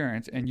of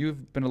experience, and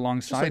you've been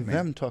alongside me.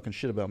 Them talking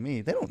shit about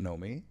me, they don't know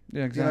me.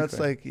 Yeah, exactly. You know, it's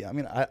like, I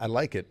mean, I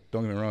like it.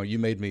 Don't get me wrong. You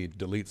made me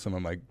delete some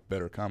of my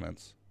better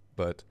comments,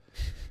 but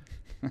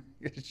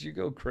you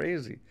go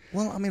crazy.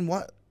 Well, I mean,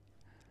 what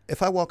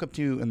if I walk up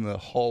to you in the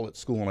hall at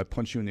school and I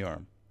punch you in the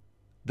arm?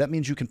 That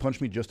means you can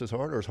punch me just as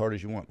hard or as hard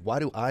as you want. Why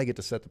do I get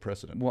to set the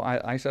precedent? Well,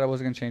 I said I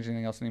wasn't going to change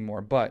anything else anymore,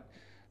 but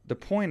the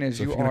point is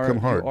you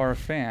are a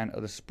fan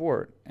of the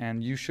sport,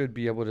 and you should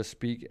be able to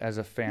speak as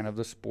a fan of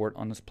the sport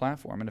on this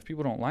platform. And if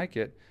people don't like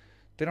it,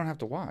 they don't have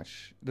to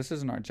watch. This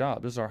isn't our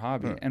job. This is our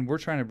hobby. Right. And we're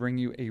trying to bring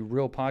you a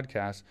real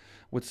podcast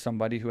with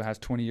somebody who has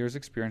 20 years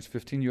experience,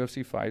 15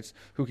 UFC fights,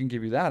 who can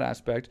give you that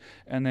aspect.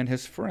 And then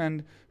his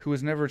friend who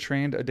has never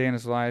trained a day in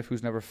his life,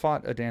 who's never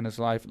fought a day in his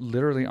life,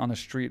 literally on the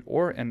street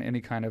or in any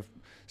kind of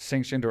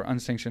sanctioned or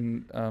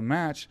unsanctioned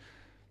match,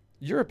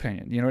 your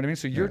opinion. You know what I mean?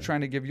 So you're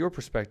trying to give your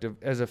perspective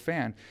as a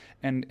fan,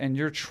 and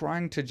you're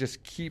trying to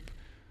just keep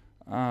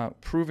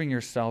proving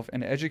yourself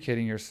and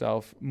educating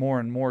yourself more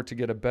and more to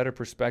get a better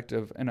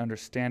perspective and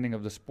understanding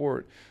of the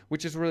sport,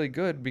 which is really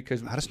good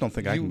because I just don't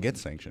think I can get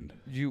sanctioned.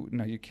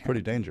 No, you can't.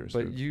 Pretty dangerous.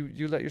 But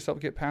you let yourself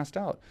get passed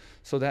out.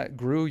 So that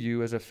grew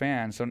you as a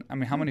fan. So, I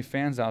mean, how many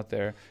fans out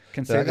there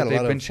can say that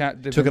they've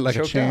been took it like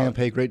a champ,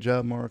 hey, great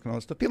job, Mark, and all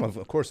that stuff. People,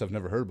 of course, I've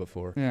never heard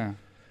before. Yeah.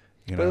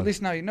 But at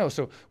least now you know.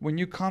 So when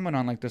you comment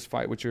on like this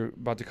fight, which you're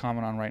about to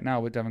comment on right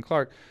now with Devin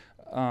Clark,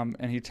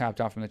 and he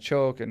tapped out from the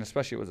choke, and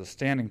especially it was a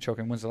standing choke,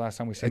 and when's the last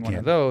time we've seen one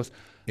of those?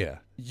 Yeah.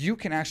 You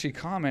can actually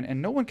comment, and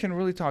no one can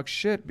really talk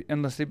shit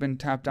unless they've been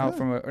tapped out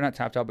or not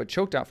tapped out, but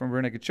choked out from a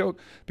rear naked choke,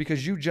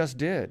 because you just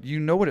did. You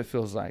know what it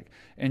feels like,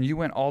 and you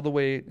went all the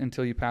way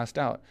until you passed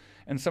out.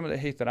 And some of the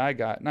hate that I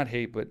got, not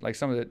hate, but like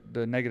some of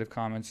the negative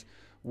comments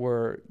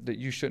were that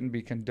you shouldn't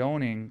be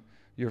condoning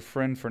your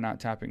friend for not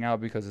tapping out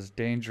because it's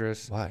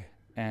dangerous. Why?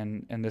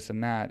 And this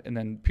and that. And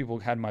then people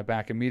had my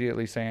back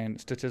immediately saying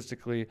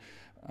statistically,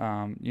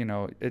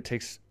 it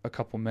takes a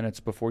couple minutes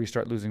before you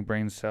start losing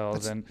brain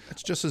cells.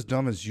 It's just as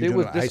dumb as you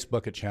doing an ice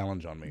bucket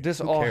challenge on me. This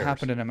all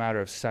happened in a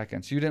matter of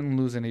seconds. You didn't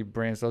lose any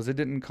brain cells. It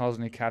didn't cause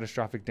any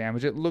catastrophic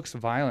damage. It looks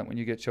violent when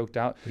you get choked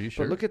out. Are you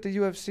sure? But look at the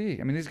UFC.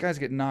 I mean, these guys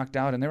get knocked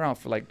out and they're out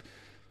for like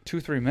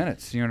 2-3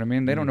 minutes. You know what I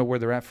mean? They don't know where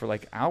they're at for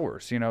like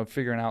hours,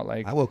 figuring out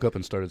like. I woke up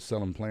and started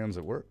selling plans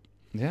at work.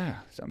 Yeah.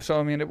 So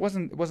I mean, it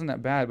wasn't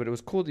that bad, but it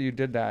was cool that you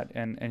did that,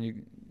 and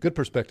you. Good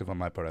perspective on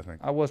my part, I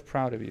think. I was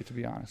proud of you, to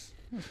be honest.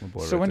 That's my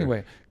boy so right anyway,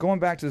 there. Going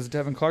back to this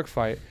Devin Clark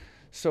fight,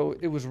 so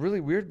it was really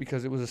weird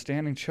because it was a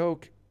standing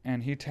choke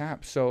and he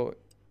tapped. So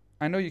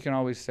I know you can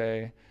always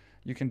say,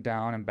 you can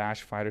down and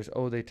bash fighters.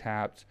 Oh, they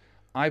tapped.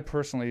 I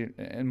personally,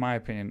 in my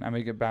opinion, I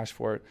may get bashed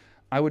for it.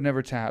 I would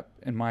never tap,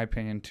 in my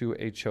opinion, to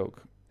a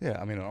choke. Yeah,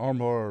 I mean an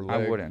armbar or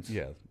leg. I wouldn't.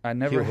 Yeah, I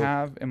never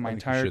have in my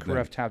entire career.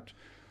 I've tapped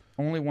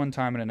only one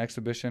time in an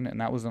exhibition, and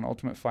that was an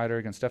Ultimate Fighter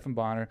against Stephan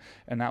Bonnar,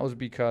 and that was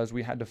because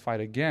we had to fight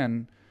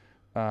again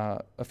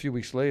a few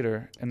weeks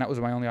later, and that was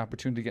my only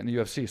opportunity to get in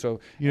the UFC. So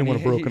you didn't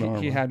want a broken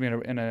arm. He had me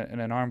in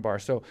an arm bar.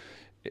 So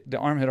the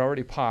arm had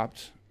already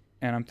popped,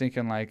 and I'm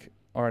thinking like,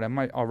 all right, I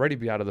might already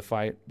be out of the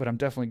fight, but I'm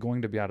definitely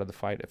going to be out of the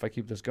fight if I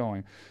keep this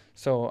going.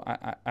 So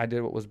I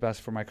did what was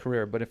best for my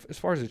career. But as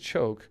far as a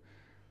choke,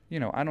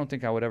 I don't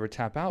think I would ever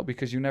tap out,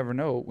 because you never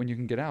know when you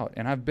can get out.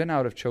 And I've been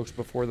out of chokes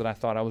before that I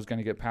thought I was going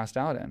to get passed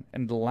out in.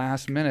 And the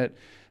last minute,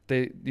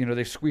 they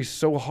squeeze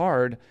so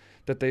hard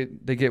that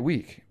they get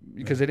weak,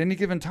 because at any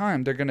given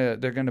time they're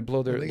gonna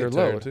blow their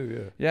load.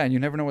 Too, yeah, and you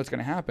never know what's going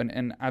to happen.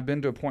 And I've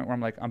been to a point where I'm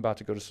like, I'm about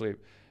to go to sleep,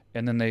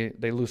 and then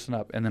they loosen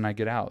up, and then I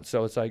get out.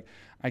 So it's like,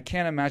 I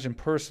can't imagine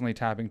personally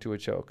tapping to a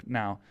choke.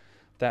 Now,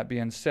 that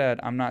being said,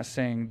 I'm not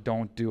saying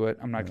don't do it.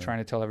 I'm not trying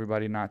to tell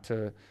everybody not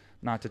to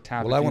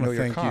tap. Well, I want to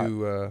thank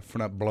you for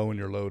not blowing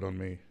your load on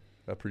me.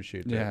 I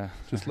appreciate that. Yeah.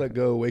 Just let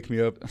go, wake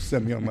me up,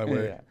 send me on my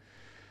way. Yeah.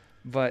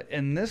 But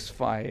in this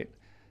fight,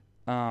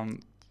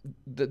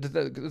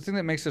 the thing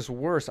that makes this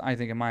worse, I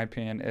think, in my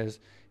opinion, is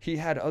he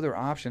had other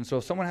options. So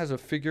if someone has a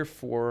figure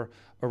 4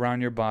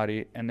 around your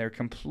body and they're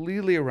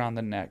completely around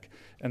the neck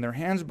and their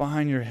hands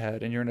behind your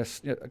head and you're in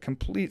a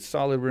complete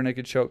solid rear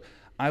naked choke,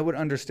 I would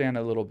understand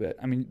a little bit.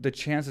 I mean, the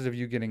chances of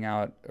you getting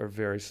out are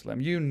very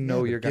slim. You're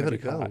going to be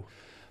caught.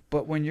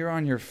 But when you're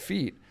on your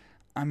feet,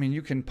 I mean,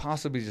 you can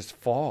possibly just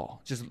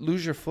fall, just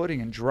lose your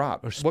footing and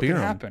drop. Or spear what can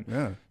happen?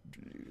 Yeah.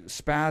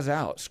 Spaz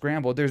out,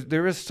 scramble.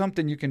 There is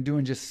something you can do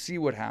and just see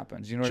what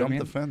happens. You know what I mean?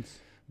 Jump the fence.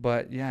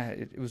 But yeah,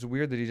 it was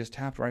weird that he just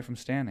tapped right from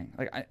standing.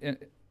 Like,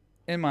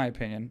 in my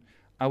opinion,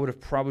 I would have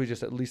probably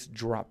just at least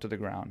dropped to the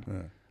ground.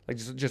 Yeah. Like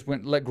just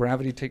let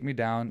gravity take me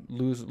down,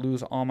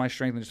 lose all my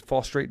strength, and just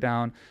fall straight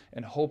down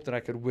and hope that I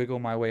could wiggle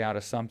my way out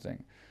of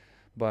something.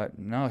 But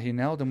no, he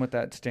nailed him with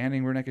that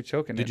standing rear naked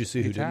choke. And did you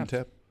see who didn't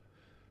tap?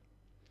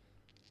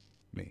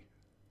 Me.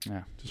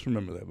 Yeah. Just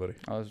remember that, buddy.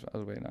 I was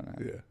waiting on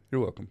that. Yeah.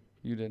 You're welcome.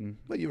 You didn't.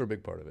 But you were a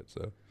big part of it,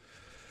 so.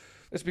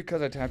 It's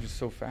because I tapped you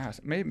so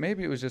fast.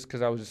 Maybe it was just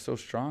because I was just so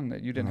strong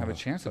that you didn't have a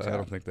chance to tap. I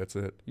don't think that's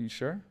it. You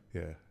sure?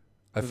 Yeah.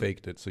 I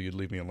faked it so you'd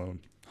leave me alone.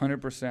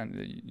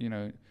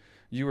 100%.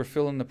 You were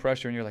feeling the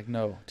pressure and you're like,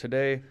 no,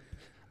 today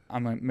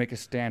I'm going to make a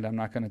stand. I'm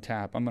not going to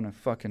tap. I'm going to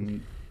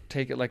fucking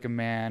take it like a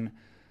man.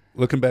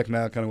 Looking back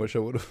now, I kind of wish I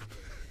would have.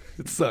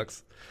 It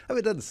sucks. I mean,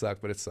 it doesn't suck,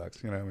 but it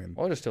sucks. I mean,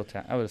 I would have still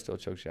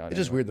choked you out. It's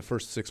just weird the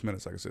first 6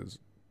 minutes, like I said,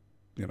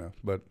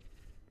 but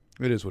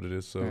it is what it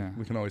is. So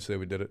we can always say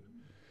we did it.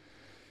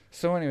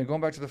 So anyway,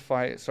 going back to the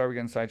fight. Sorry we're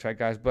getting sidetracked,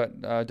 guys,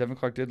 but Devin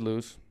Clark did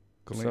lose.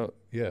 So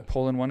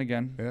Poland won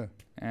again. Yeah.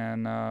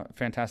 And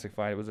fantastic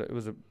fight. It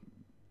was a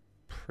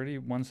pretty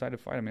one-sided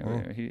fight. I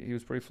mean, he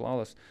was pretty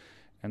flawless.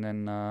 And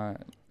then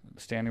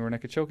standing rear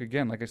naked choke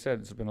again. Like I said,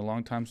 it's been a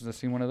long time since I've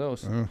seen one of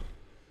those.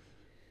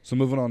 So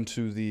moving on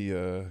to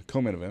the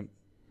co-main event,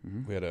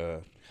 we had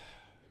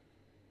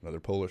another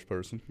Polish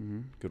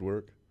person. Good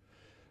work.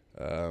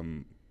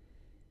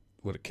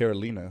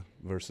 Karolina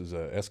versus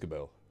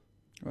Escobar.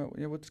 Well,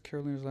 yeah, what's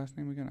Karolina's last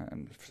name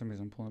again? For some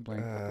reason, I'm pulling a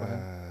blank.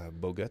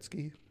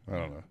 Bogetsky? I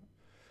don't know.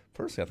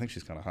 Personally, I think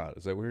she's kind of hot.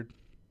 Is that weird?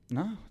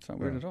 No, it's not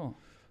weird at all.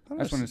 I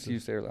just wanted to see you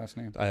say her last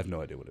name. I have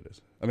no idea what it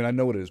is. I mean, I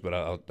know what it is, but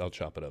I'll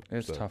chop it up.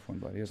 It's a tough one,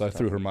 buddy. So I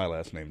threw her my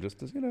last name just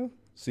to,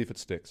 see if it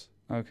sticks.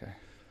 Okay.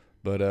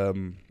 But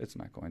it's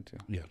not going to.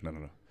 Yeah,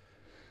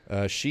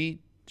 no. She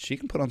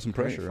can put on some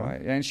pressure. Huh?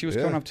 Yeah, and she was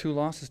coming off 2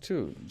 losses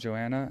too,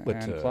 Joanna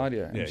and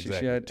Claudia. Yeah, and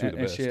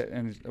exactly. She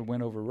had a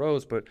win over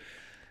Rose, but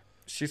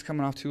she's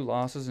coming off 2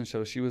 losses, and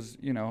so she was,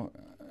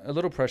 a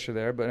little pressure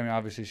there. But I mean,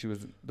 obviously,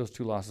 those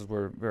 2 losses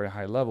were very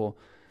high level.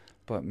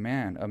 But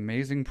man,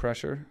 amazing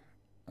pressure,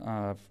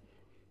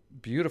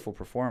 beautiful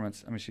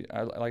performance. I mean,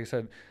 like I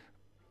said,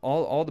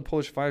 all the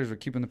Polish fighters were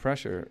keeping the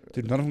pressure.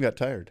 Dude, none of them got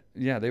tired.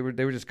 Yeah, they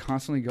were just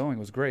constantly going. It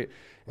was great.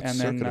 And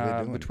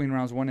then between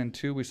rounds 1 and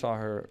 2, we saw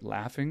her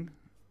laughing.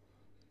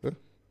 Huh?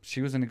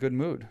 She was in a good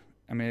mood.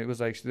 I mean, it was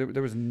like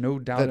there was no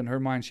doubt in her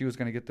mind she was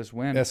going to get this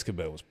win.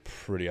 Escobar was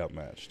pretty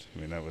outmatched.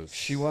 I mean,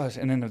 she was.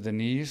 And then the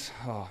knees.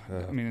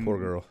 I mean, poor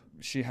girl.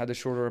 She had the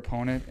shorter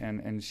opponent,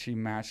 and she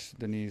matched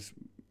the knees.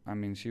 I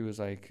mean, she was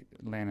like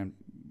landing,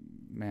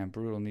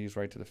 brutal knees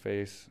right to the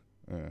face.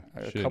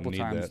 A couple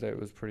times that it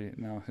was pretty.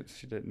 No,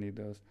 she didn't need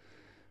those,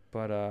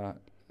 but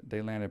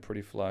they landed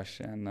pretty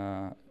flush,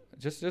 and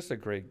just a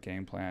great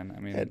game plan. I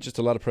mean, just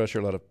a lot of pressure,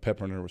 a lot of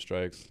peppering her with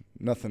strikes.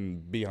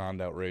 Nothing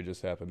beyond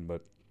outrageous happened,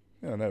 but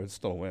no, it's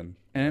still a win.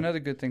 And another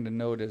good thing to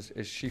note is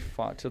she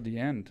fought till the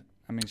end.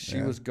 I mean,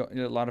 she was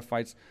a lot of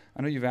fights.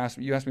 I know you asked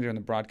me during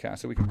the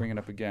broadcast, so we can bring it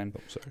up again.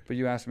 Oh, sorry. But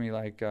you asked me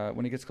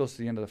when it gets close to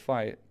the end of the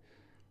fight.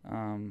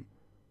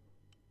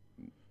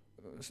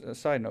 A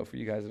side note for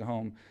you guys at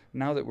home,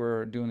 now that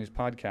we're doing these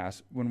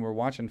podcasts, when we're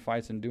watching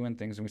fights and doing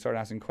things and we start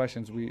asking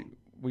questions,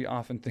 we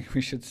often think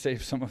we should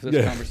save some of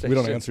this conversation. We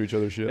don't answer each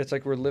other's shit. It's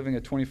like we're living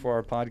a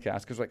 24-hour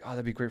podcast because like,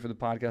 that'd be great for the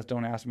podcast.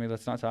 Don't ask me.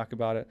 Let's not talk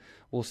about it.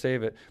 We'll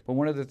save it. But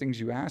one of the things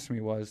you asked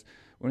me was,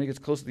 when it gets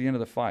close to the end of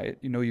the fight,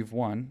 you've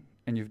won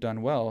and you've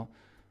done well.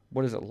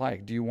 What is it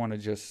like? Do you want to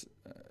just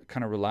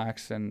kind of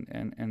relax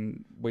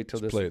and wait till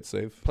just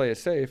this play it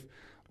safe,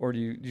 or do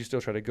you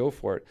still try to go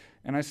for it?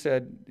 And I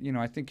said,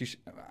 I think you should.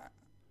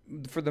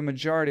 For the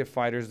majority of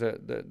fighters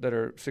that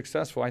are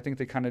successful, I think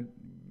they kind of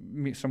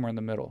meet somewhere in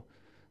the middle.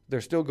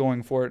 They're still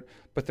going for it,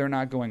 but they're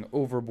not going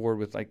overboard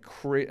with like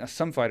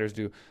some fighters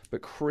do,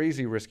 but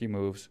crazy risky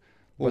moves.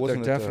 But they're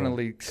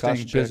definitely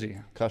staying busy.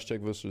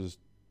 Koscheck versus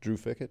Drew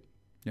Fickett?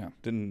 Yeah.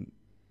 Didn't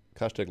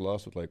Koscheck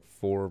lost with like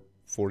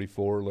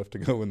 4:44 left to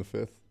go in the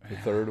fifth, the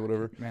third or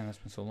whatever? Man, that's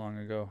been so long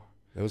ago.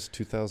 That was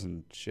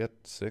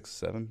 2006,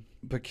 7.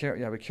 But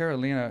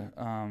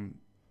Karolina,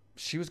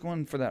 she was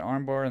going for that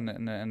armbar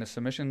and the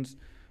submissions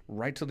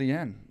right to the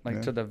end,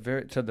 like to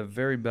the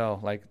very bell,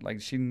 like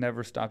she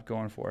never stopped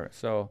going for it.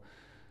 So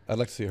I'd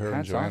like to see her.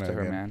 Hats off to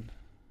her, man.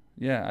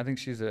 Yeah, I think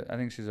she's a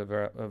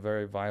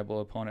very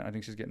viable opponent. I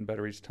think she's getting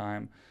better each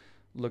time.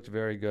 Looked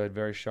very good,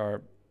 very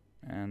sharp,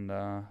 and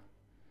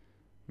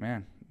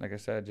man, like I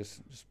said,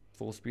 just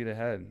full speed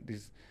ahead.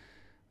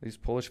 These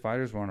Polish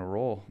fighters were on a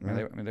roll.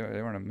 Right. They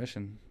were on a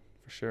mission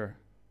for sure.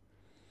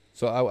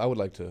 So I would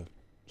like to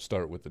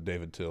start with the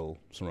David Till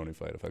Cerrone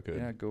fight if I could.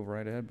 Yeah, go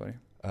right ahead, buddy.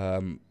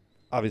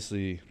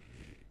 Obviously,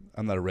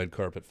 I'm not a red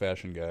carpet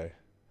fashion guy,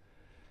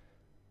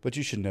 but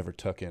you should never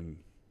tuck in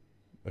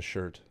a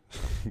shirt,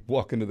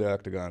 walk into the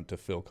octagon to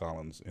Phil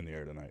Collins in the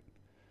air tonight.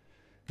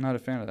 Not a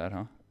fan of that,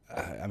 huh?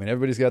 I mean,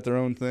 everybody's got their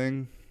own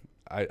thing.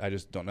 I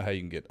just don't know how you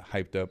can get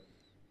hyped up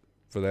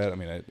for that. I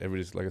mean,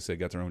 everybody's, like I said,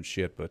 got their own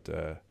shit, but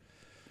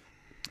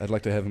I'd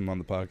like to have him on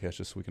the podcast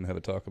just so we can have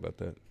a talk about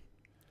that.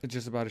 It's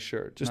just about a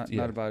shirt,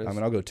 not about his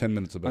I'll go 10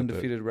 minutes about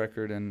undefeated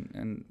record.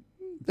 And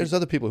there's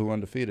other people who are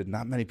undefeated.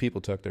 Not many people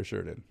tuck their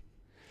shirt in.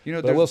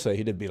 But I will say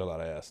he did beat a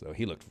lot of ass, though.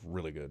 He looked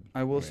really good.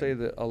 I will say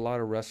that a lot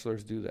of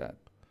wrestlers do that.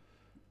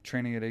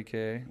 Training at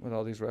AKA with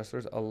all these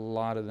wrestlers, a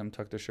lot of them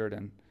tuck their shirt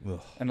in.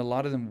 Ugh. And a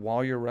lot of them,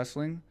 while you're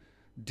wrestling,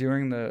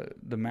 during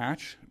the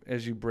match,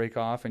 as you break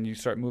off and you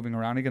start moving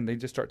around again, they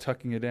just start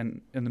tucking it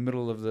in the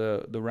middle of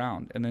the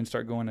round and then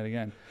start going it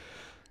again.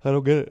 I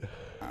don't get it.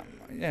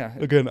 Yeah.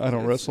 Again, I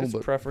don't wrestle, it's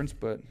but preference,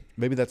 but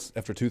maybe that's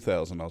after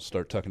 2,000. I'll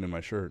start tucking in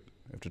my shirt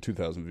after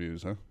 2,000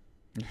 views, huh?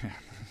 Yeah,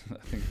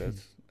 I think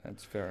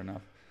that's fair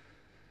enough.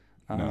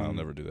 No, I'll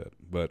never do that.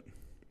 But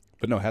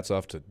no, hats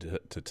off to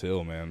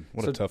Till, man.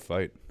 What a tough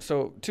fight.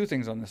 So 2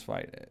 things on this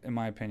fight, in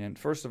my opinion.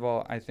 First of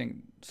all, I think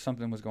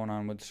something was going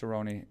on with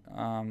Cerrone.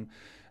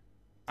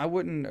 I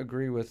wouldn't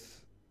agree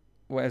with,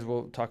 well, as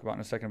we'll talk about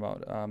in a second,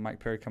 about Mike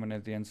Perry coming in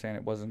at the end saying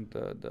it wasn't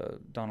the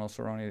Donald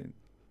Cerrone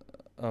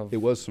of. It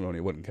was Cerrone.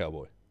 It wasn't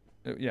Cowboy.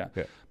 Yeah.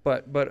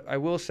 But I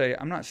will say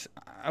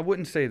I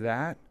wouldn't say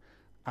that.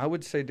 I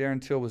would say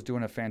Darren Till was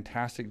doing a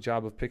fantastic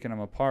job of picking him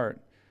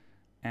apart,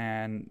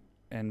 and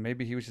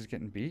maybe he was just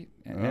getting beat.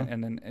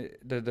 And then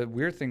the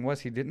weird thing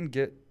was he didn't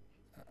get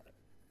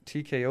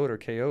TKO'd or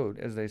KO'd,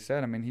 as they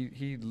said. I mean,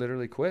 he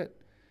literally quit.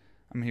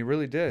 I mean, he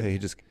really did. Yeah, he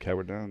just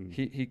cowered down.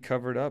 He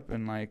covered up,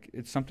 and like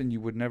it's something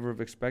you would never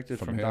have expected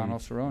from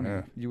Donald Cerrone.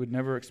 Yeah. You would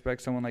never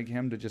expect someone like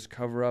him to just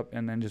cover up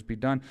and then just be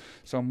done.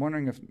 So I'm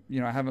wondering if,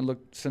 I haven't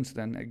looked since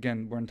then.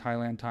 Again, we're in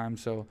Thailand time,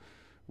 so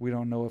we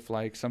don't know if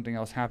like something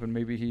else happened.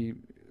 Maybe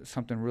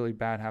something really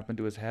bad happened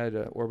to his head,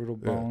 orbital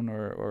bone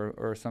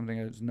or something.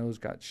 His nose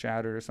got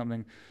shattered or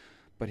something.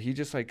 But he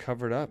just like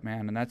covered up,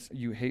 man, and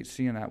you hate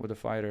seeing that with a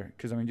fighter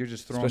because I mean you're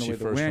just throwing away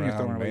the win, you're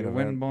throwing away the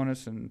win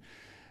bonus, and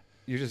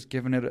you're just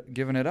giving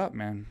it up,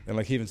 man. And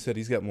like he even said,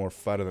 he's got more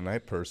fight of the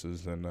night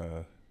purses than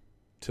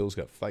Till's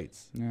got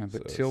fights. Yeah,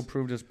 but Till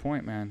proved his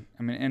point, man.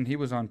 I mean, and he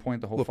was on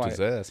point the whole fight.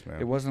 His ass,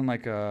 man. It wasn't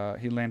like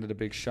he landed a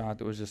big shot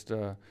that was just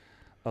a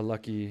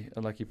lucky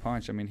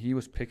punch. I mean, he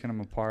was picking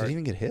him apart. Did he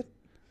even get hit?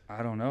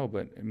 I don't know,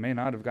 but it may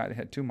not have gotten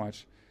hit too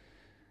much.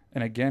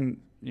 And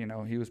again,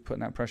 he was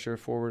putting that pressure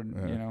forward.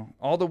 Yeah.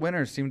 All the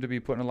winners seem to be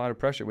putting a lot of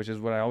pressure, which is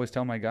what I always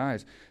tell my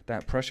guys.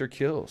 That pressure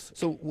kills.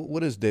 So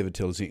what is David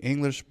Till? Is he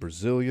English,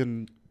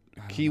 Brazilian,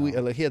 Kiwi?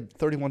 Like he had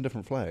 31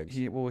 different flags.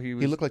 He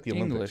looked like the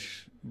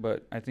English, Olympics.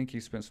 but I think he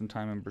spent some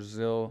time in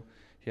Brazil.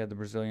 He had the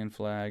Brazilian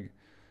flag.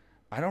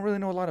 I don't really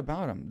know a lot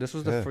about him. This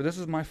was this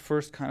was my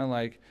first kind of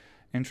like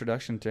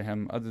introduction to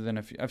him. Other than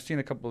I've seen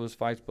a couple of his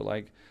fights, but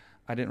like.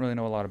 I didn't really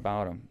know a lot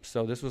about him.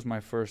 So this was my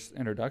first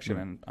introduction,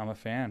 and I'm a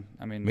fan.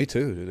 I mean, me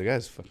too. Dude. The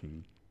guy's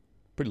fucking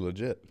pretty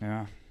legit.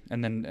 Yeah.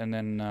 And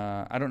then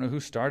I don't know who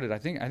started. I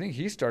think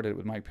he started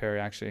with Mike Perry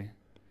actually.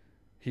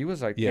 He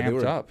was like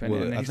amped up, and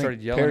then he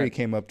started yelling. Perry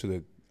came up to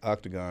the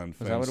octagon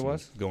fence. Is that what it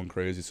was? Going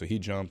crazy. So he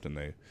jumped, and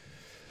they.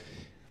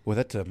 Well,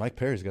 that Mike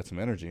Perry's got some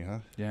energy, huh?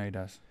 Yeah, he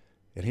does.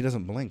 And he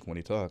doesn't blink when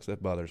he talks.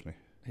 That bothers me.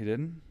 He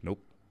didn't? Nope.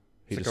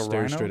 He just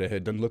stares straight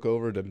ahead. Doesn't look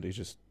over. Doesn't he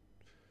just?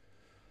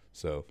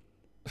 So.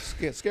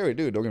 Scary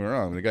dude, don't get me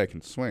wrong. The guy can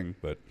swing,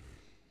 but...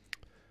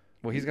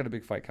 Well, he's got a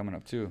big fight coming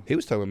up, too. He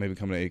was talking about maybe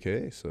coming to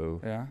AKA,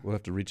 so yeah. We'll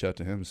have to reach out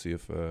to him and see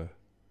if... well,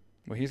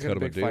 he's got a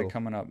big fight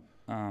coming up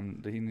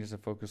that he needs to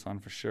focus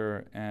on for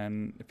sure,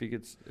 and if he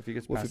gets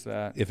past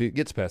that... If he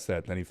gets past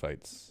that, then he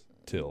fights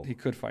Till. He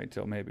could fight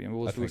Till, maybe, and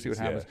we'll see what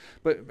happens.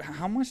 But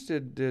how much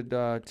did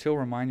Till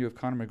remind you of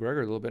Conor McGregor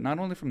a little bit? Not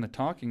only from the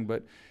talking,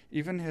 but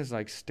even his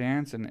like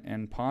stance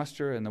and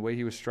posture and the way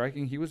he was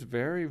striking. He was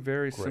very,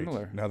 very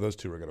similar. Now those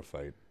two are going to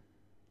fight.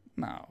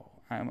 No,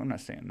 I'm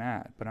not saying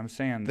that, but I'm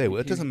saying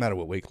it doesn't matter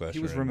what weight class. He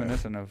was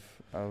reminiscent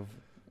of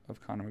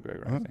Conor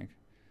McGregor, I think.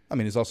 I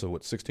mean, he's also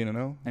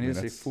 16-0, and he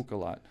did say Fook a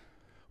lot.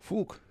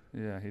 Fook.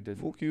 Yeah, he did.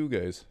 Fook you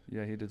guys.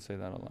 Yeah, he did say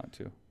that a lot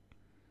too.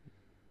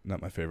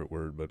 Not my favorite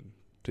word, but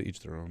to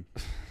each their own.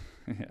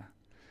 Yeah.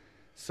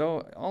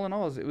 So all in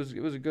all, it was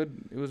a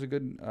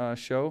good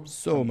show.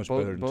 So much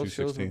better than both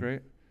shows were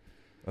great.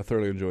 I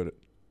thoroughly enjoyed it.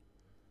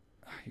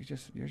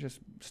 You're just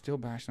still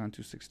bashing on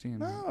 216.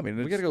 No, I mean,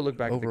 we got to go look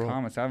back at the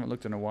comments. I haven't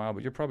looked in a while,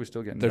 but you're probably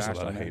still getting bashed on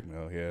There's a lot of hate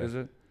mail, yeah. Is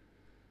it?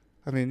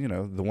 I mean,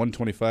 the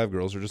 125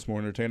 girls are just more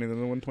entertaining than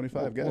the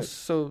 125 guys. Well,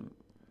 so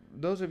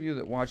those of you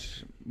that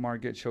watch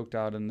Mark get choked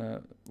out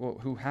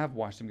who have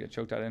watched him get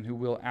choked out and who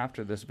will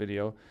after this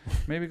video,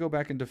 maybe go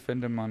back and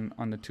defend him on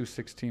the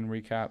 216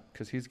 recap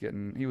because he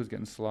was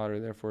getting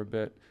slaughtered there for a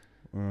bit.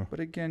 But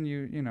again,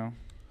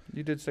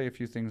 you did say a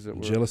few things that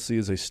were... Jealousy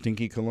is a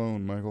stinky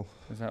cologne, Michael.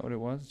 Is that what it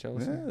was?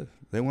 Jealousy? Yeah.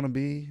 They want to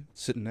be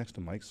sitting next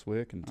to Mike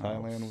Swick in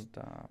Thailand.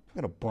 Stop.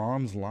 We got a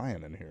bronze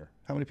lion in here.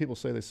 How many people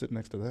say they sit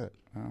next to that?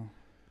 Oh,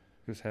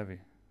 it was heavy.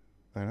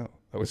 I know.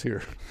 I was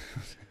here.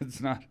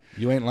 It's not...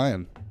 You ain't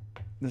lying.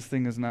 This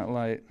thing is not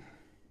light.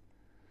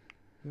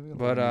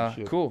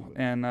 But cool.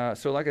 And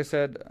so like I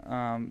said,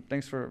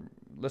 thanks for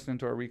listening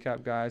to our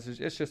recap, guys.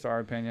 It's just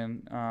our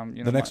opinion.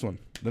 The next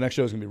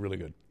show is going to be really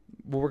good.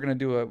 Well, we're gonna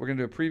do a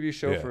preview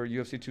show for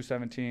UFC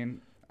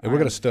 217. And we're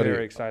gonna study.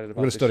 Very excited about.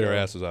 We're gonna study our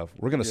asses off.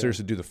 We're gonna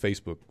seriously do the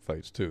Facebook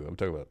fights too. I'm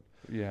talking about.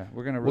 Yeah,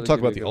 we're gonna. Really we'll talk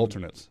about the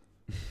alternates.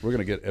 We're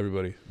gonna get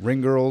everybody,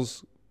 ring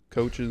girls,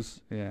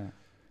 coaches. Yeah,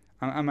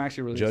 I'm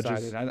actually really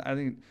excited. I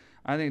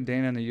think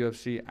Dana and the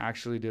UFC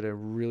actually did a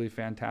really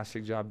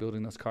fantastic job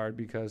building this card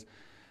because,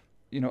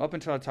 up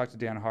until I talked to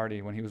Dan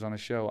Hardy when he was on the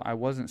show, I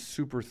wasn't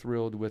super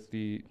thrilled with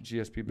the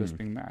GSP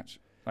Bisping match.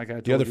 Like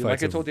I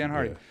told Dan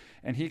Hardy. Yeah.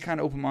 And he kind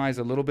of opened my eyes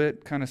a little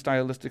bit, kind of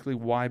stylistically,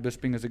 why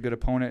Bisping is a good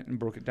opponent and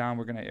broke it down.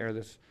 We're going to air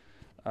this,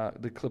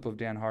 the clip of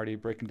Dan Hardy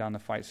breaking down the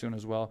fight soon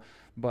as well.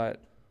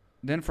 But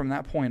then from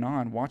that point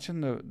on,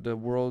 watching the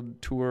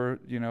world tour,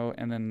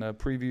 and then the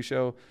preview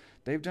show,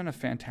 they've done a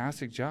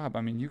fantastic job.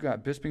 I mean, you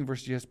got Bisping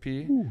versus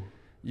GSP. Ooh.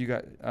 You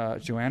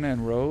got Joanna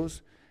and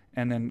Rose.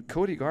 And then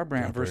Cody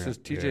Garbrandt versus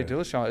TJ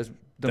Dillashaw is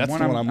the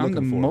one I'm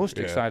the most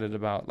excited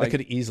about. That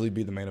could easily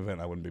be the main event.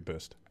 I wouldn't be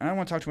pissed. I don't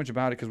want to talk too much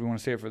about it because we want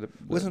to save it for the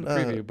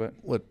preview. But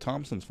what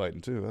Thompson's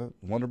fighting too?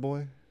 Wonder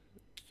Boy.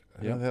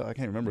 Yeah, I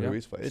can't remember who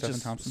he's fighting. It's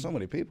just Thompson. So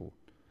many people.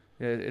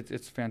 Yeah,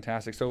 it's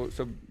fantastic. So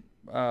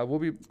we'll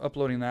be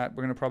uploading that.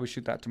 We're gonna probably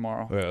shoot that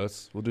tomorrow. Yeah,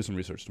 we'll do some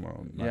research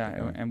tomorrow.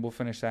 And we'll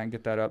finish that and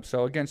get that up.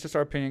 So again, it's just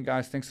our opinion,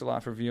 guys. Thanks a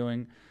lot for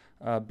viewing.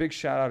 Big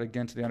shout out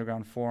again to the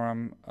Underground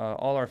Forum,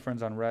 all our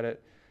friends on Reddit.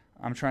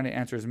 I'm trying to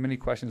answer as many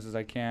questions as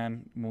I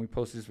can when we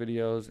post these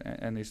videos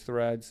and these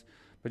threads.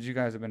 But you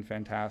guys have been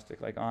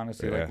fantastic. Like,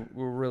 honestly,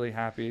 we're really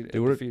happy with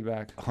the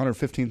feedback.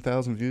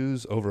 115,000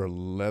 views, over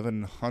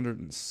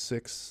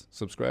 1,106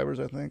 subscribers,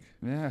 I think.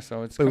 Yeah,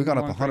 so it's we got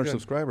up 100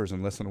 subscribers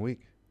in less than a week.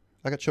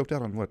 I got choked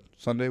out on,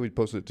 Sunday? We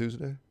posted it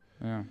Tuesday?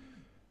 Yeah.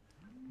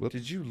 Whoops.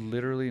 Did you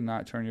literally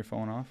not turn your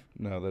phone off?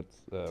 No,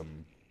 that's...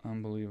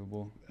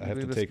 unbelievable. I have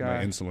to take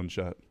my insulin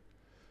shot.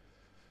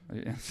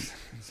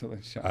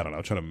 Insulin shot. I don't know.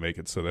 I'm trying to make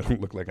it so they don't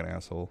look like an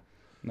asshole.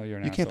 No, you're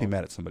an asshole. You can't be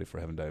mad at somebody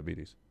for having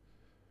diabetes.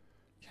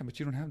 Yeah, but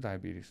you don't have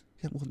diabeties.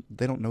 Yeah, well,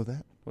 they don't know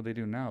that. Well, they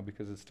do now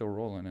because it's still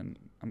rolling. And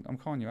I'm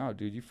calling you out,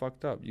 dude. You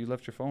fucked up. You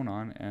left your phone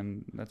on,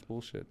 and that's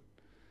bullshit.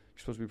 You're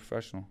supposed to be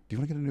professional. Do you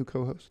want to get a new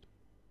co-host?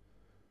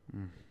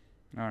 All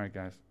right,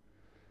 guys.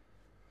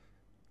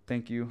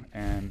 Thank you,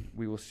 and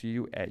we will see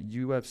you at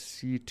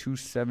UFC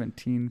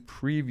 217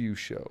 preview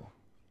show.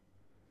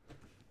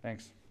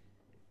 Thanks.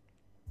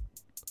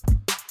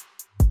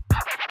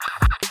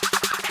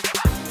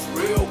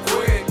 Real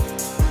quick,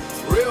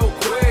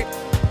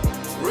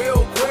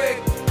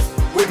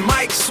 with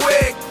Mike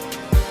Swick.